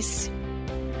space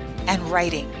and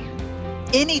writing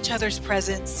in each other's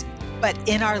presence, but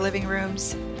in our living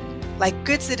rooms, like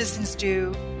good citizens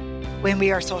do when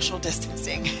we are social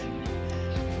distancing.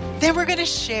 Then we're going to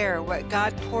share what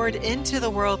God poured into the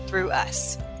world through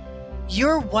us.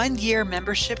 Your 1-year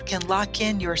membership can lock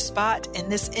in your spot in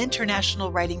this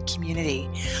international writing community,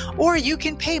 or you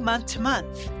can pay month to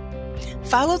month.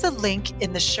 Follow the link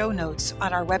in the show notes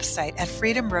on our website at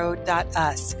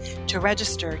freedomroad.us to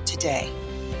register today.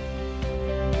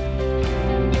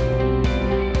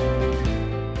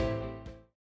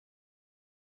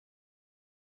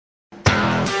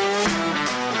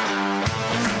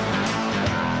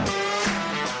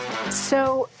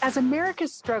 As America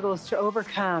struggles to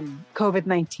overcome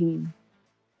COVID-19,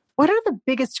 what are the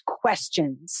biggest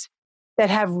questions that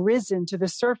have risen to the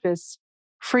surface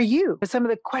for you? Some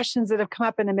of the questions that have come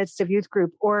up in the midst of youth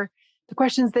group, or the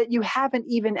questions that you haven't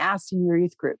even asked in your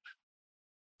youth group?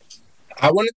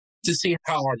 I wanted to see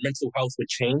how our mental health would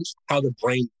change, how the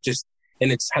brain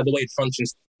how the way it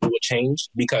functions would change,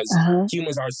 because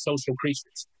humans are social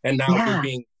creatures. And now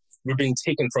we're being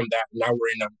taken from that. Now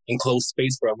we're in an enclosed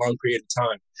space for a long period of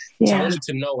time. So I wanted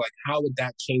to know, like, how would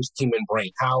that change the human brain?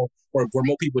 How, or were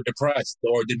more people depressed,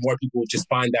 or did more people just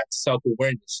find that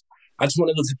self-awareness? I just want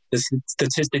to look at the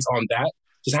statistics on that.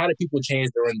 Just how did people change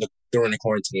during the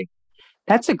quarantine?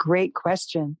 That's a great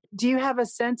question. Do you have a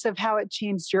sense of how it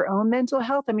changed your own mental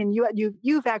health? I mean,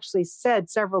 you've actually said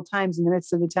several times in the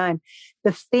midst of the time,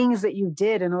 the things that you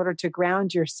did in order to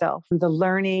ground yourself, the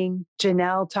learning.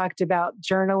 Janelle talked about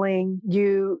journaling.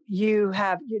 You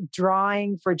have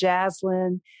drawing for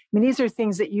Jaslyn. I mean, these are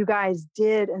things that you guys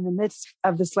did in the midst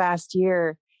of this last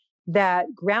year that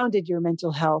grounded your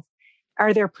mental health.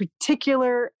 Are there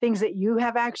particular things that you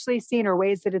have actually seen, or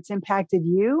ways that it's impacted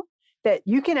you, that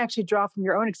you can actually draw from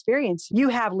your own experience? You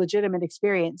have legitimate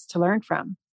experience to learn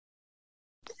from.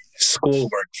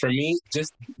 Schoolwork. For me,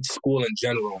 just school in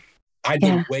general. I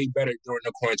did way better during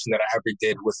the quarantine than I ever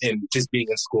did within just being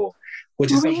in school,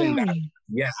 which is something that,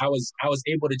 I was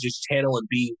able to just channel and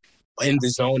be in the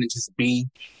zone and just be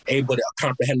able to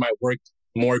comprehend my work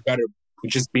better,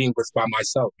 just being by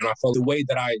myself. And I felt the way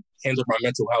that I handled my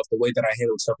mental health, the way that I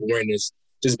handled self-awareness,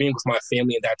 just being with my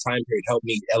family in that time period helped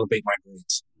me elevate my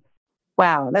grades.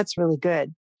 Wow, that's really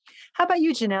good. How about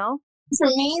you, Janelle? For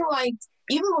me, like,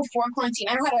 even before quarantine,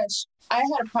 I had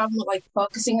a problem with, like,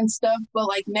 focusing and stuff, but,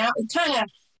 like, now it kind of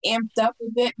amped up a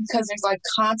bit because there's, like,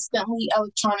 constantly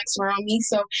electronics around me.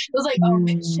 So it was like, oh,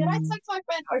 man, should I text my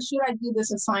friend or should I do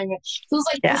this assignment? So it was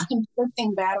like this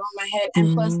conflicting battle in my head.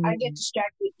 And plus, I get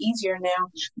distracted easier now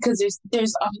because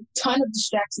there's a ton of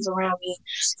distractions around me.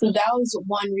 So that was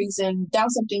one reason. That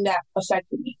was something that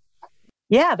affected me.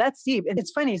 Yeah, that's deep. And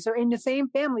it's funny. So in the same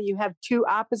family, you have two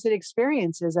opposite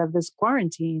experiences of this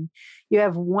quarantine. You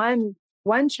have one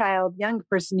child, young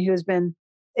person, who has been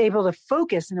able to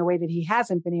focus in a way that he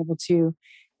hasn't been able to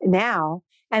now.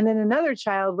 And then another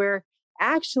child where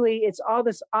actually it's all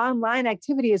this online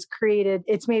activity has created,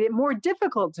 it's made it more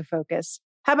difficult to focus.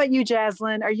 How about you,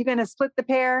 Jaslyn? Are you going to split the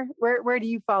pair? Where do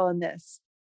you fall in this?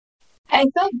 I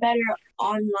felt better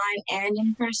online and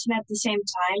in person at the same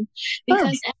time,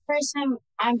 because in person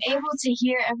I'm able to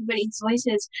hear everybody's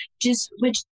voices,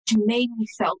 which made me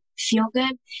feel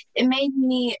good.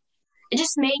 It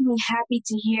just made me happy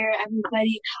to hear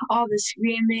everybody, all the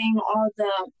screaming, all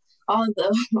the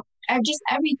just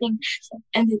everything,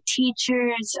 and the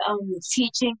teachers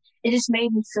teaching. It just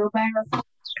made me feel better.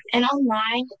 And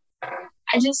online,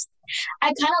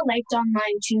 I kind of liked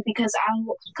online too, because I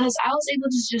was able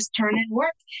to just turn in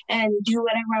work and do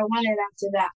whatever I wanted after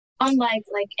that. Unlike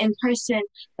like in person,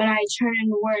 when I turn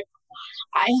in work,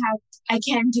 I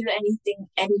can't do anything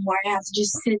anymore. I have to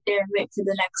just sit there and wait for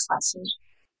the next lesson.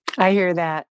 I hear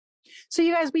that. So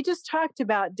you guys, we just talked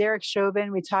about Derek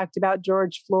Chauvin. We talked about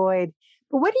George Floyd.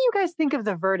 But what do you guys think of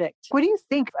the verdict? What do you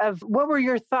think what were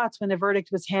your thoughts when the verdict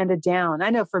was handed down? I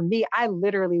know for me, I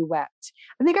literally wept.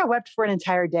 I think I wept for an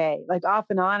entire day, like off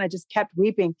and on. I just kept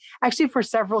weeping, actually for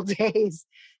several days,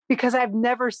 because I've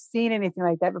never seen anything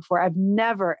like that before. I've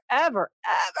never, ever,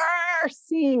 ever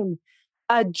seen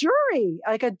a jury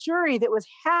that was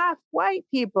half white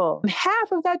people.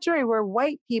 Half of that jury were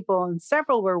white people and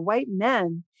several were white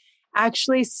men,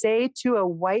 actually say to a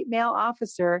white male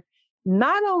officer,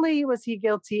 not only was he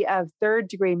guilty of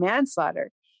third-degree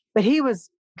manslaughter, but he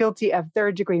was guilty of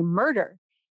third-degree murder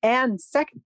and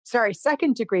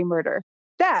second-degree murder.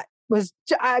 That was,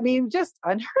 just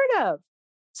unheard of.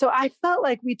 So I felt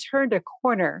like we turned a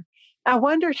corner. I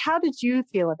wondered, how did you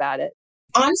feel about it?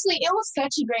 Honestly, it was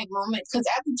such a great moment because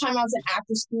at the time I was in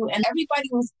after school and everybody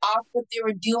was off what they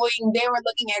were doing. They were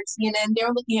looking at CNN. They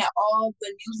were looking at all the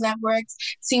news networks,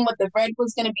 seeing what the verdict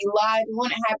was going to be live. And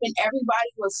when it happened,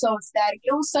 everybody was so ecstatic.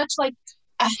 It was such like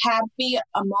a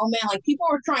moment. Like people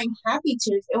were crying happy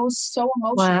tears. It was so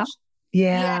emotional. Wow.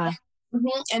 Yeah.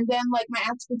 Mm-hmm. And then like my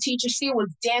after school teacher, she was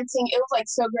dancing. It was like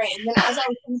so great. And then as I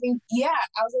was leaving,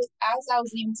 as I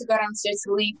was leaving to go downstairs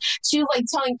to leave, she was like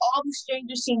telling all the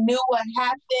strangers she knew what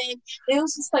happened. It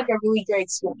was just like a really great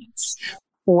experience.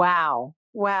 Wow.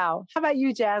 How about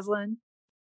you, Jaslyn?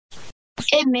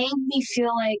 It made me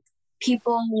feel like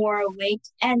people were awake,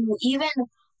 and even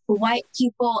white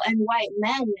people and white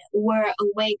men were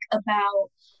awake about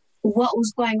what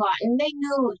was going on. And they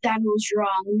knew that it was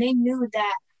wrong. And they knew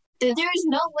that there is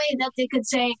no way that they could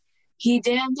say, he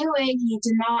didn't do it. He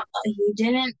did not, he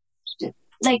didn't,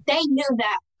 like, they knew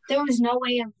that there was no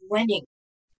way of winning.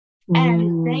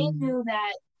 And they knew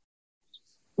that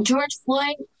George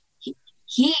Floyd,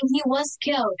 he was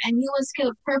killed, and he was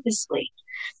killed purposely.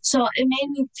 So it made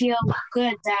me feel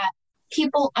good that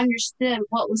people understood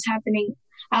what was happening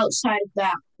outside of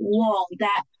that wall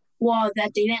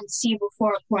that they didn't see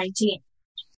before quarantine.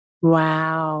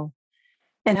 Wow.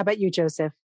 And how about you,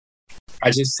 Joseph?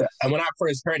 When I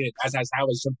first heard it, as I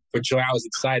was jumping for joy, I was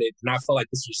excited. And I felt like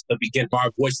this was the beginning.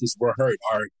 Our voices were heard.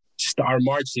 Our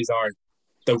marches,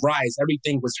 the rise,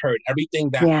 everything was heard. Everything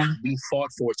that we fought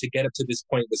for to get up to this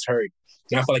point was heard.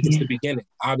 And I feel like it's the beginning.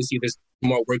 Obviously, there's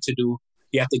more work to do.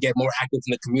 You have to get more active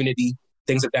in the community,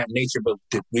 things of that nature. But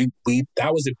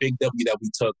that was a big W that we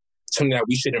took, something that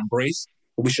we should embrace.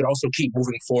 But we should also keep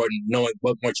moving forward and knowing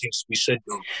what more changes we should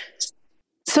do.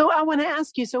 So I want to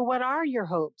ask you, so what are your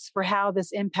hopes for how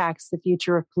this impacts the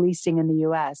future of policing in the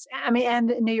U.S.? And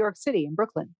in New York City and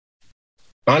Brooklyn?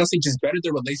 Honestly, just better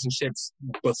the relationships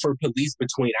but for police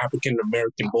between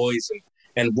African-American boys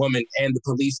and women and the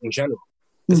police in general.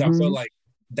 Because I feel like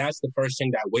that's the first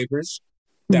thing that wavers,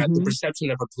 that the perception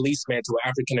of a policeman to an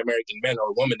African-American man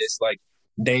or woman is like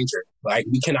danger. Like,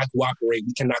 we cannot cooperate,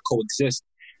 we cannot coexist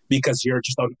because you're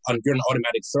just you're an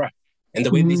automatic threat. And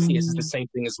the way they see us is the same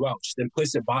thing as well. Just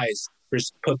implicit bias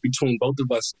is put between both of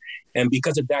us. And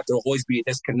because of that, there'll always be a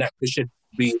disconnect. There should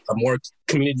be a more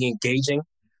community engaging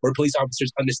where police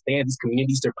officers understand these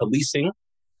communities they're policing,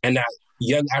 and that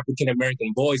young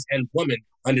African-American boys and women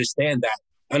understand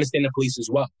the police as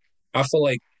well. I feel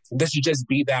like there should just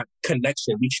be that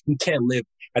connection. We can't live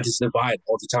at this divide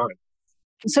all the time.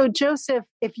 So, Joseph,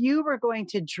 if you were going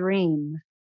to dream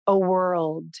a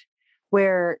world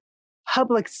where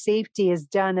public safety is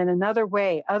done in another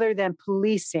way other than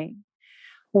policing,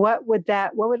 what would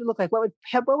it look like? What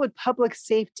would public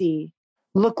safety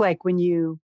look like when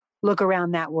you look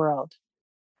around that world?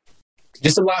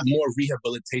 Just a lot more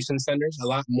rehabilitation centers, a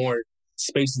lot more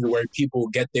spaces where people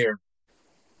get their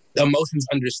emotions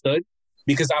understood,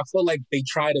 because I feel like they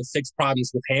try to fix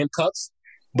problems with handcuffs,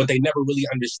 but they never really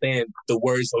understand the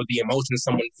words or the emotions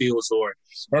someone feels. Or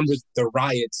remember the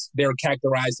riots, they were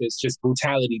characterized as just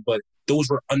brutality, but those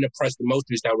were unoppressed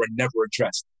emotions that were never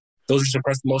addressed. Those are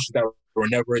suppressed emotions that were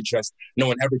never addressed. No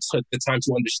one ever took the time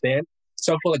to understand.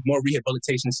 So I feel like more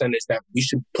rehabilitation centers that we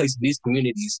should place in these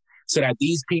communities so that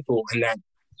these people and that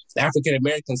African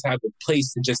Americans have a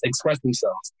place to just express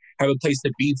themselves, have a place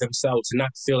to be themselves and not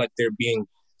feel like they're being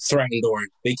threatened or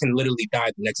they can literally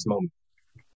die the next moment.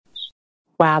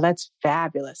 Wow, that's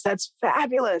fabulous. That's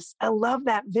fabulous. I love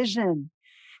that vision.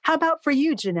 How about for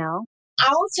you, Janelle?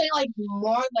 I would say like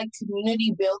more like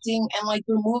community building and like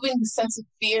removing the sense of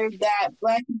fear that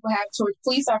Black people have towards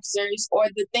police officers or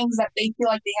the things that they feel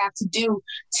like they have to do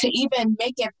to even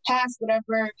make it past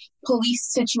whatever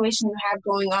police situation you have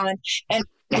going on. And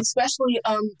especially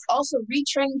also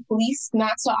retraining police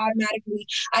not to automatically,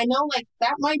 I know like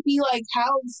that might be like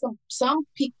how some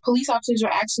police officers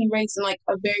are actually raised in like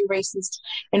a very racist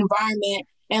environment,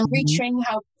 and retraining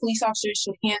how police officers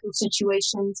should handle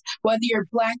situations, whether you're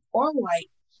Black or white.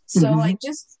 So like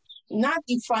just not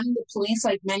defund the police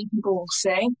like many people will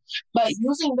say, but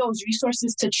using those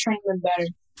resources to train them better.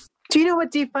 Do you know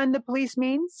what defund the police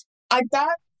means? I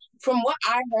thought, from what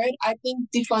I heard, I think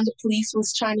defund the police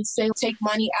was trying to say take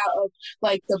money out of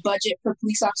like the budget for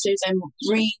police officers and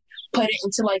put it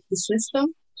into like the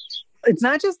system. It's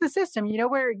not just the system. You know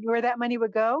where that money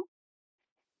would go?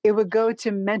 It would go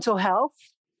to mental health.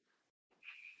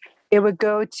 It would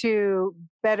go to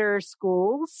better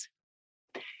schools.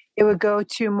 It would go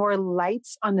to more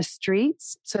lights on the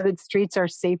streets so that streets are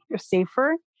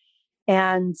safer.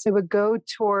 And it would go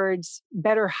towards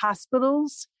better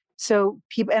hospitals. So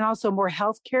people, and also more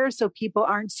healthcare, so people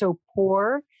aren't so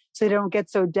poor, so they don't get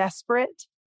so desperate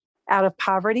out of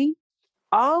poverty.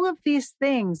 All of these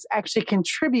things actually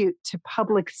contribute to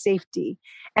public safety,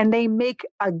 and they make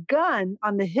a gun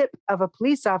on the hip of a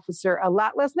police officer a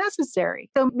lot less necessary.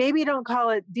 So maybe don't call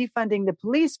it defunding the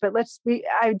police, but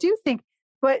I do think,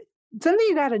 but something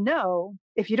you got to know,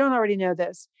 if you don't already know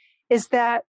this, is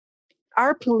that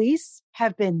our police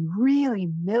have been really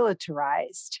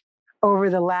militarized over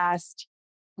the last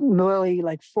really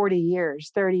like 40 years,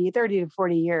 30 to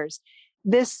 40 years.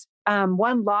 This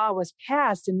one law was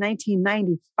passed in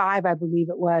 1995, I believe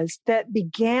it was, that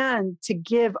began to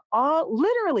give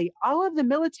literally all of the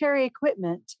military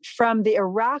equipment from the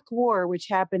Iraq War, which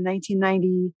happened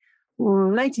 1990,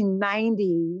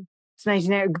 it's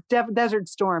 1990, Desert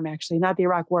Storm, actually, not the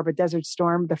Iraq War, but Desert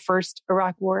Storm, the first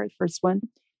Iraq War, the first one.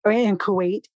 or in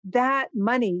Kuwait, that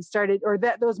money started, or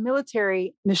that those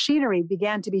military machinery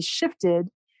began to be shifted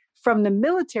from the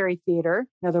military theater,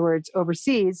 in other words,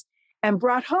 overseas, and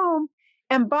brought home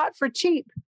and bought for cheap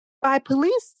by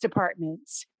police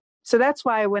departments. So that's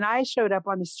why when I showed up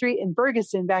on the street in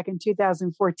Ferguson back in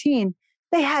 2014,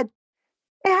 they had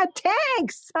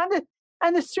tanks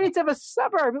on the streets of a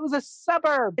suburb. It was a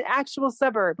suburb, an actual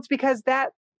suburb. It's because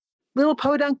that little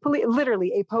podunk police,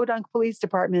 literally a podunk police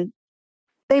department,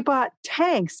 they bought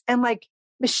tanks and like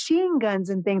machine guns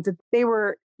and things that they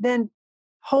were then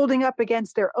holding up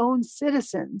against their own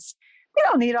citizens. We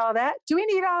don't need all that. Do we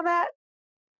need all that?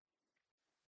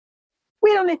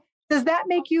 We don't need. Does that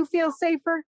make you feel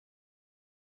safer?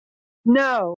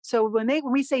 No. So when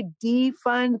we say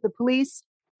defund the police,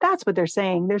 that's what they're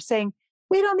saying. They're saying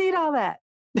we don't need all that.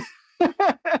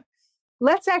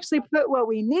 Let's actually put what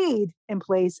we need in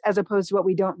place as opposed to what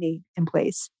we don't need in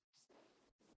place.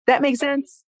 That makes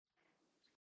sense?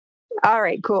 All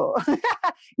right, cool.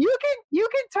 You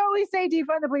can totally say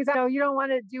defund the police. I know you don't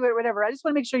want to do it, whatever. I just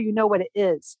want to make sure you know what it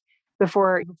is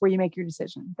before you make your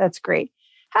decision. That's great.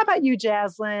 How about you,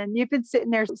 Jaslyn? You've been sitting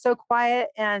there so quiet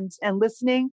and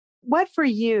listening. What for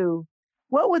you?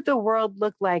 What would the world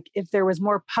look like if there was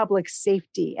more public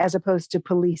safety as opposed to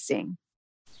policing?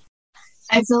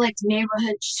 I feel like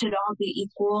neighborhoods should all be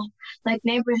equal. Like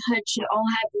neighborhoods should all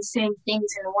have the same things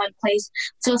in one place.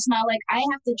 So it's not like I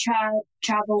have to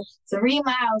travel 3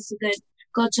 miles to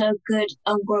go to a good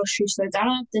grocery store. I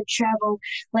don't have to travel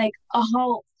like a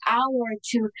whole hour or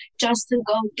two just to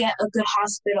go get a good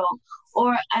hospital.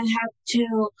 Or I have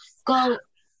to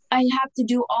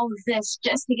do all of this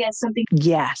just to get something.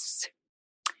 Yes.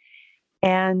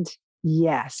 And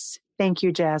yes. Thank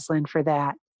you, Jaslyn, for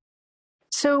that.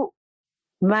 So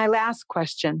my last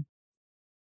question.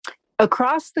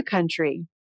 Across the country,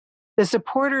 the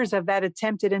supporters of that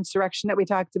attempted insurrection that we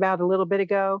talked about a little bit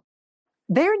ago,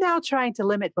 they're now trying to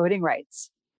limit voting rights.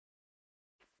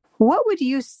 What would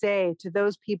you say to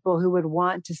those people who would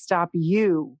want to stop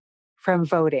you from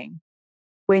voting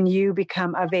when you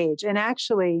become of age? And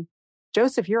actually,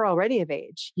 Joseph, you're already of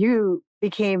age.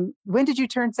 When did you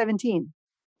turn 17?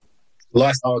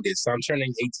 Last August. So I'm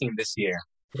turning 18 this year.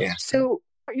 Yeah. So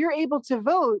you're able to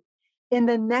vote in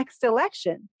the next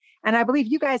election. And I believe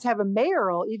you guys have a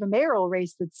mayoral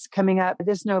race that's coming up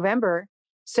this November.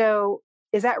 So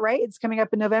is that right? It's coming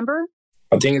up in November?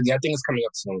 I think it's coming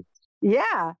up soon.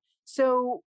 Yeah.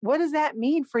 So what does that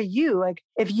mean for you? Like,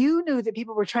 if you knew that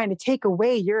people were trying to take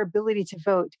away your ability to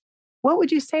vote, what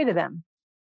would you say to them?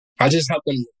 I just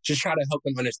try to help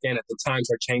them understand that the times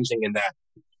are changing and that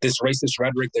this racist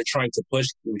rhetoric they're trying to push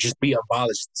will just be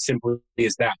abolished simply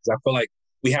as that. Because I feel like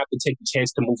we have to take the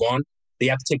chance to move on. They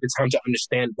have to take the time to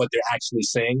understand what they're actually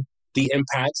saying, the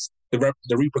impacts, the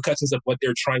repercussions of what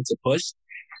they're trying to push.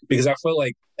 Because I feel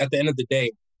like at the end of the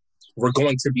day, we're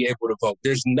going to be able to vote.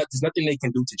 There's nothing they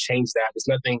can do to change that.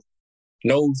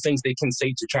 No things they can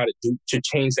say to try to do to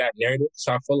change that narrative.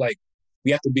 So I feel like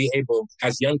we have to be able,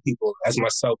 as young people, as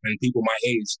myself and people my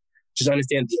age, just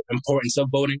understand the importance of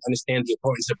voting, understand the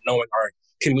importance of knowing our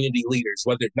community leaders,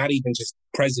 whether not even just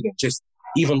president, just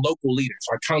even local leaders,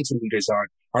 our council leaders,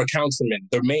 our councilmen,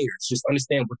 their mayors, just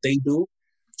understand what they do.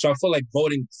 So I feel like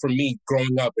voting for me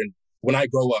growing up and when I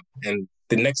grow up and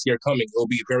the next year coming, it will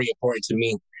be very important to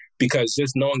me because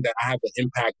just knowing that I have an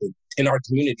impact in our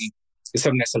community is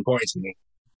something that's important to me.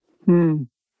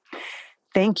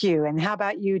 Thank you. And how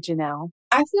about you, Janelle?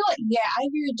 I feel like, I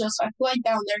agree with Joseph. I feel like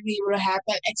that will never be able to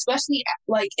happen, especially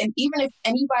and even if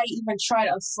anybody even tried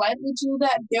to slightly do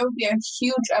that, there would be a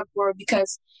huge uproar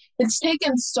because it's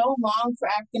taken so long for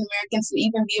African Americans to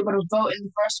even be able to vote in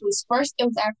the first place. First, it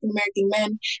was African American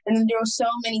men, and then there were so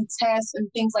many tests and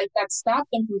things like that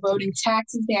stopped them from voting,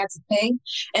 taxes they had to pay.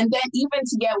 And then even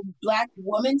to get Black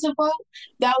women to vote,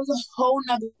 that was a whole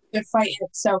nother fight in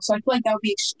itself. So I feel like that would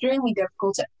be extremely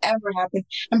difficult to ever happen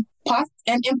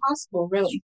and impossible,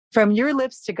 really. From your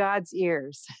lips to God's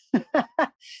ears.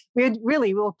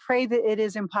 We'll pray that it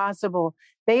is impossible.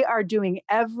 They are doing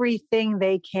everything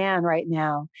they can right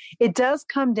now. It does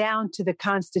come down to the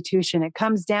Constitution. It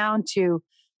comes down to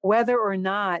whether or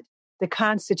not the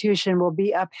Constitution will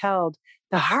be upheld.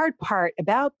 The hard part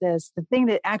about this, the thing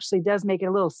that actually does make it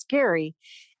a little scary,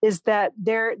 is that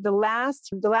the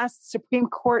last Supreme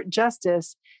Court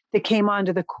justice that came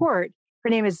onto the court, her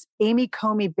name is Amy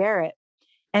Coney Barrett.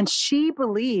 And she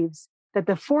believes that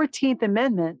the 14th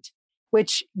Amendment,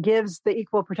 which gives the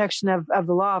equal protection of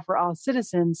the law for all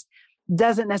citizens,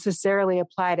 doesn't necessarily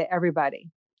apply to everybody.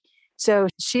 So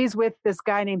she's with this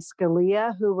guy named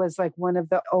Scalia, who was like one of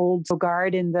the old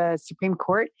guard in the Supreme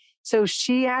Court. So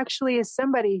she actually is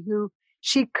somebody who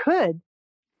she could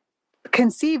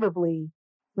conceivably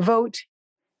vote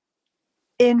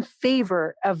in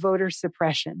favor of voter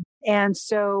suppression. And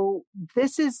so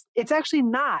it's actually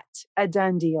not a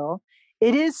done deal.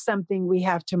 It is something we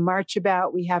have to march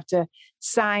about, we have to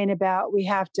sign about, we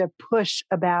have to push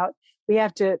about, we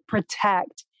have to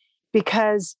protect,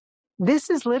 because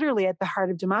this is literally at the heart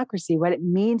of democracy. What it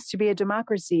means to be a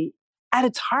democracy at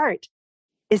its heart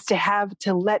is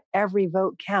to let every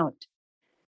vote count.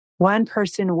 One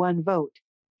person, one vote.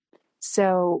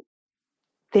 So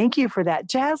thank you for that.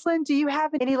 Jaslyn, do you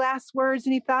have any last words,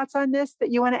 any thoughts on this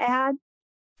that you want to add?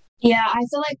 Yeah, I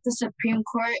feel like the Supreme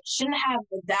Court shouldn't have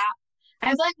that. I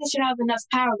feel like they should have enough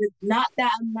power, but not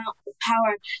that amount of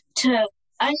power to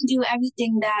undo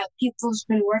everything that people's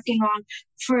been working on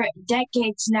for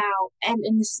decades now, and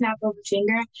in the snap of a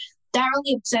finger. That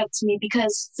really upsets me,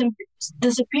 because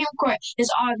the Supreme Court is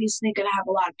obviously going to have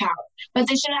a lot of power, but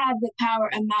they should have the power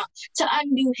amount to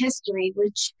undo history,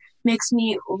 which makes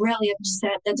me really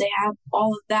upset that they have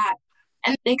all of that.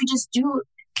 And they could just do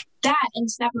that in the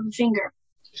snap of a finger.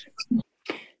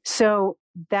 So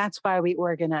that's why we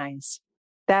organize.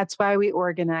 That's why we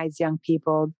organize, young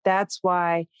people. That's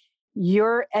why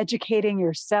you're educating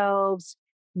yourselves.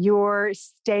 You're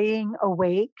staying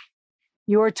awake.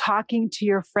 You're talking to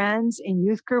your friends in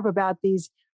youth group about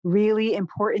these really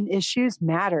important issues.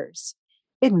 Matters.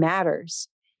 It matters,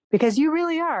 because you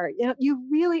really are. You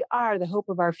really are the hope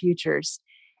of our futures.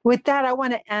 With that, I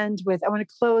want to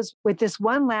close with this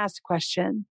one last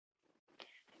question.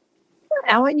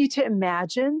 I want you to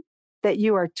imagine that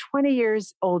you are 20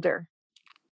 years older.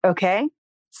 Okay?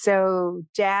 So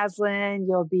Jaslyn,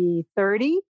 you'll be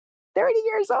 30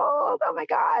 years old. Oh my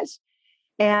gosh.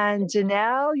 And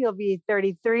Janelle, you'll be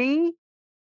 33.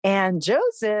 And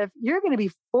Joseph, you're going to be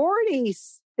 40.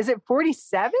 Is it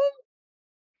 47?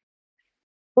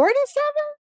 47?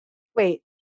 Wait,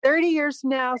 30 years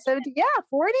from now, 70. Yeah,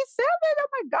 47. Oh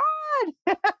my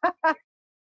God.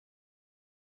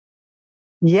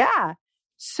 Yeah.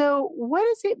 So what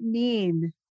does it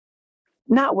mean?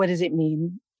 Not what does it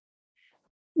mean?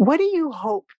 What do you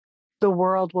hope the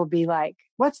world will be like?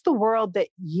 What's the world that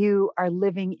you are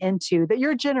living into, that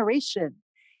your generation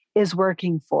is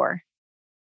working for?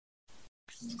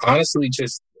 Honestly,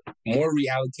 just more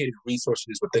reallocated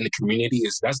resources within the community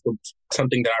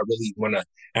something that I really want to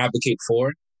advocate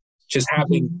for. Just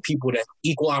having people that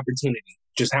equal opportunity,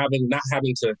 not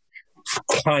having to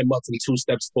climb up from 2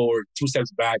 steps forward, 2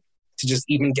 steps back to just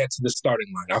even get to the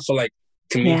starting line. I feel like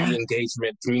community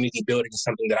engagement, community building is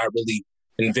something that I really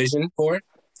envision for.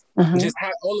 Just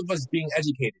have all of us being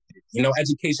educated.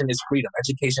 Education is freedom.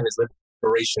 Education is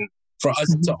liberation. For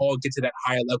us to all get to that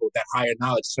higher level, that higher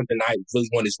knowledge, is something I really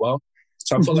want as well.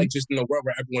 So I feel like just in a world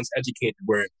where everyone's educated,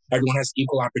 where everyone has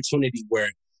equal opportunity,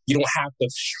 where you don't have to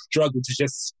struggle to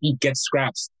just get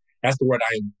scraps. That's the word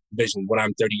I envision when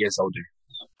I'm 30 years older.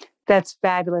 That's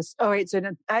fabulous. All right. So,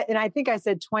 I think I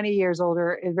said 20 years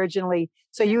older originally.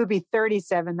 So you would be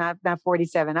 37, not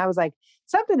 47. I was like,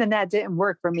 something in that didn't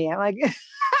work for me. I'm like,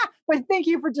 but thank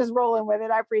you for just rolling with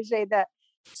it. I appreciate that.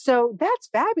 So that's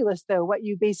fabulous, though. What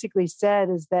you basically said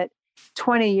is that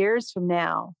 20 years from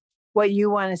now, what you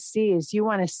want to see is you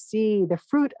want to see the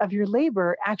fruit of your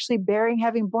labor actually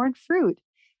having borne fruit.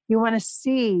 You want to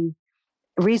see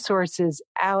resources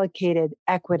allocated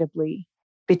equitably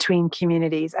between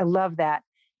communities. I love that.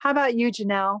 How about you,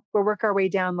 Janelle? We'll work our way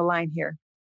down the line here.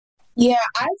 Yeah,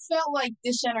 I felt like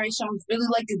this generation was really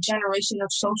like a generation of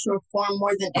social reform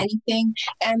more than anything,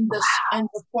 and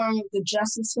the form of the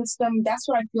justice system. That's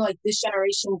what I feel like this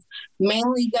generation is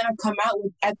mainly gonna come out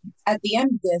with at the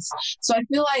end of this. So I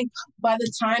feel like by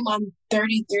the time I'm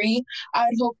 33, I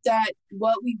would hope that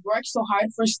what we worked so hard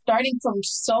for, starting from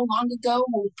so long ago,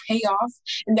 will pay off,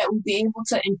 and that we'll be able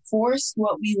to enforce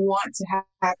what we want to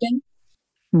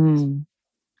happen.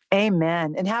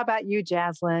 Amen. And how about you,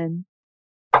 Jaslyn?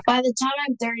 By the time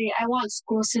I'm 30, I want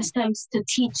school systems to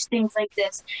teach things like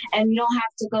this, and you don't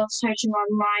have to go searching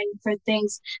online for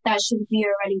things that should be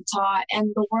already taught.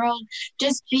 And the world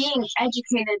just being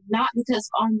educated, not because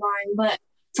online, but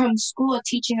from school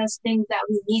teaching us things that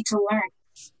we need to learn.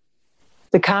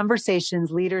 The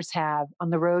conversations leaders have on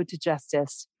the road to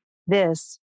justice.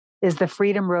 This is the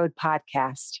Freedom Road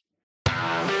Podcast.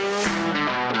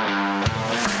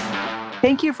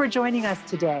 Thank you for joining us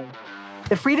today.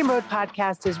 The Freedom Road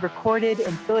Podcast is recorded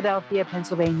in Philadelphia,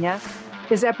 Pennsylvania.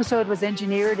 This episode was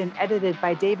engineered and edited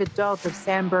by David Dalt of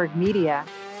Sandberg Media.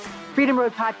 Freedom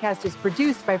Road Podcast is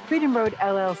produced by Freedom Road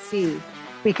LLC.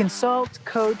 We consult,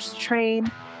 coach,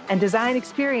 train, and design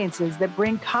experiences that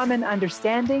bring common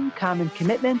understanding, common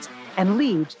commitment, and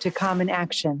lead to common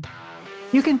action.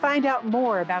 You can find out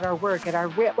more about our work at our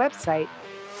website,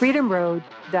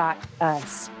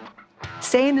 freedomroad.us.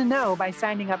 Stay in the know by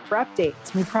signing up for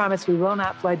updates. We promise we will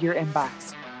not flood your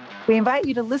inbox. We invite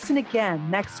you to listen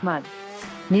again next month.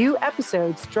 New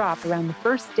episodes drop around the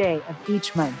first day of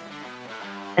each month.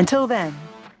 Until then,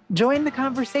 join the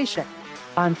conversation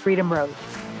on Freedom Road.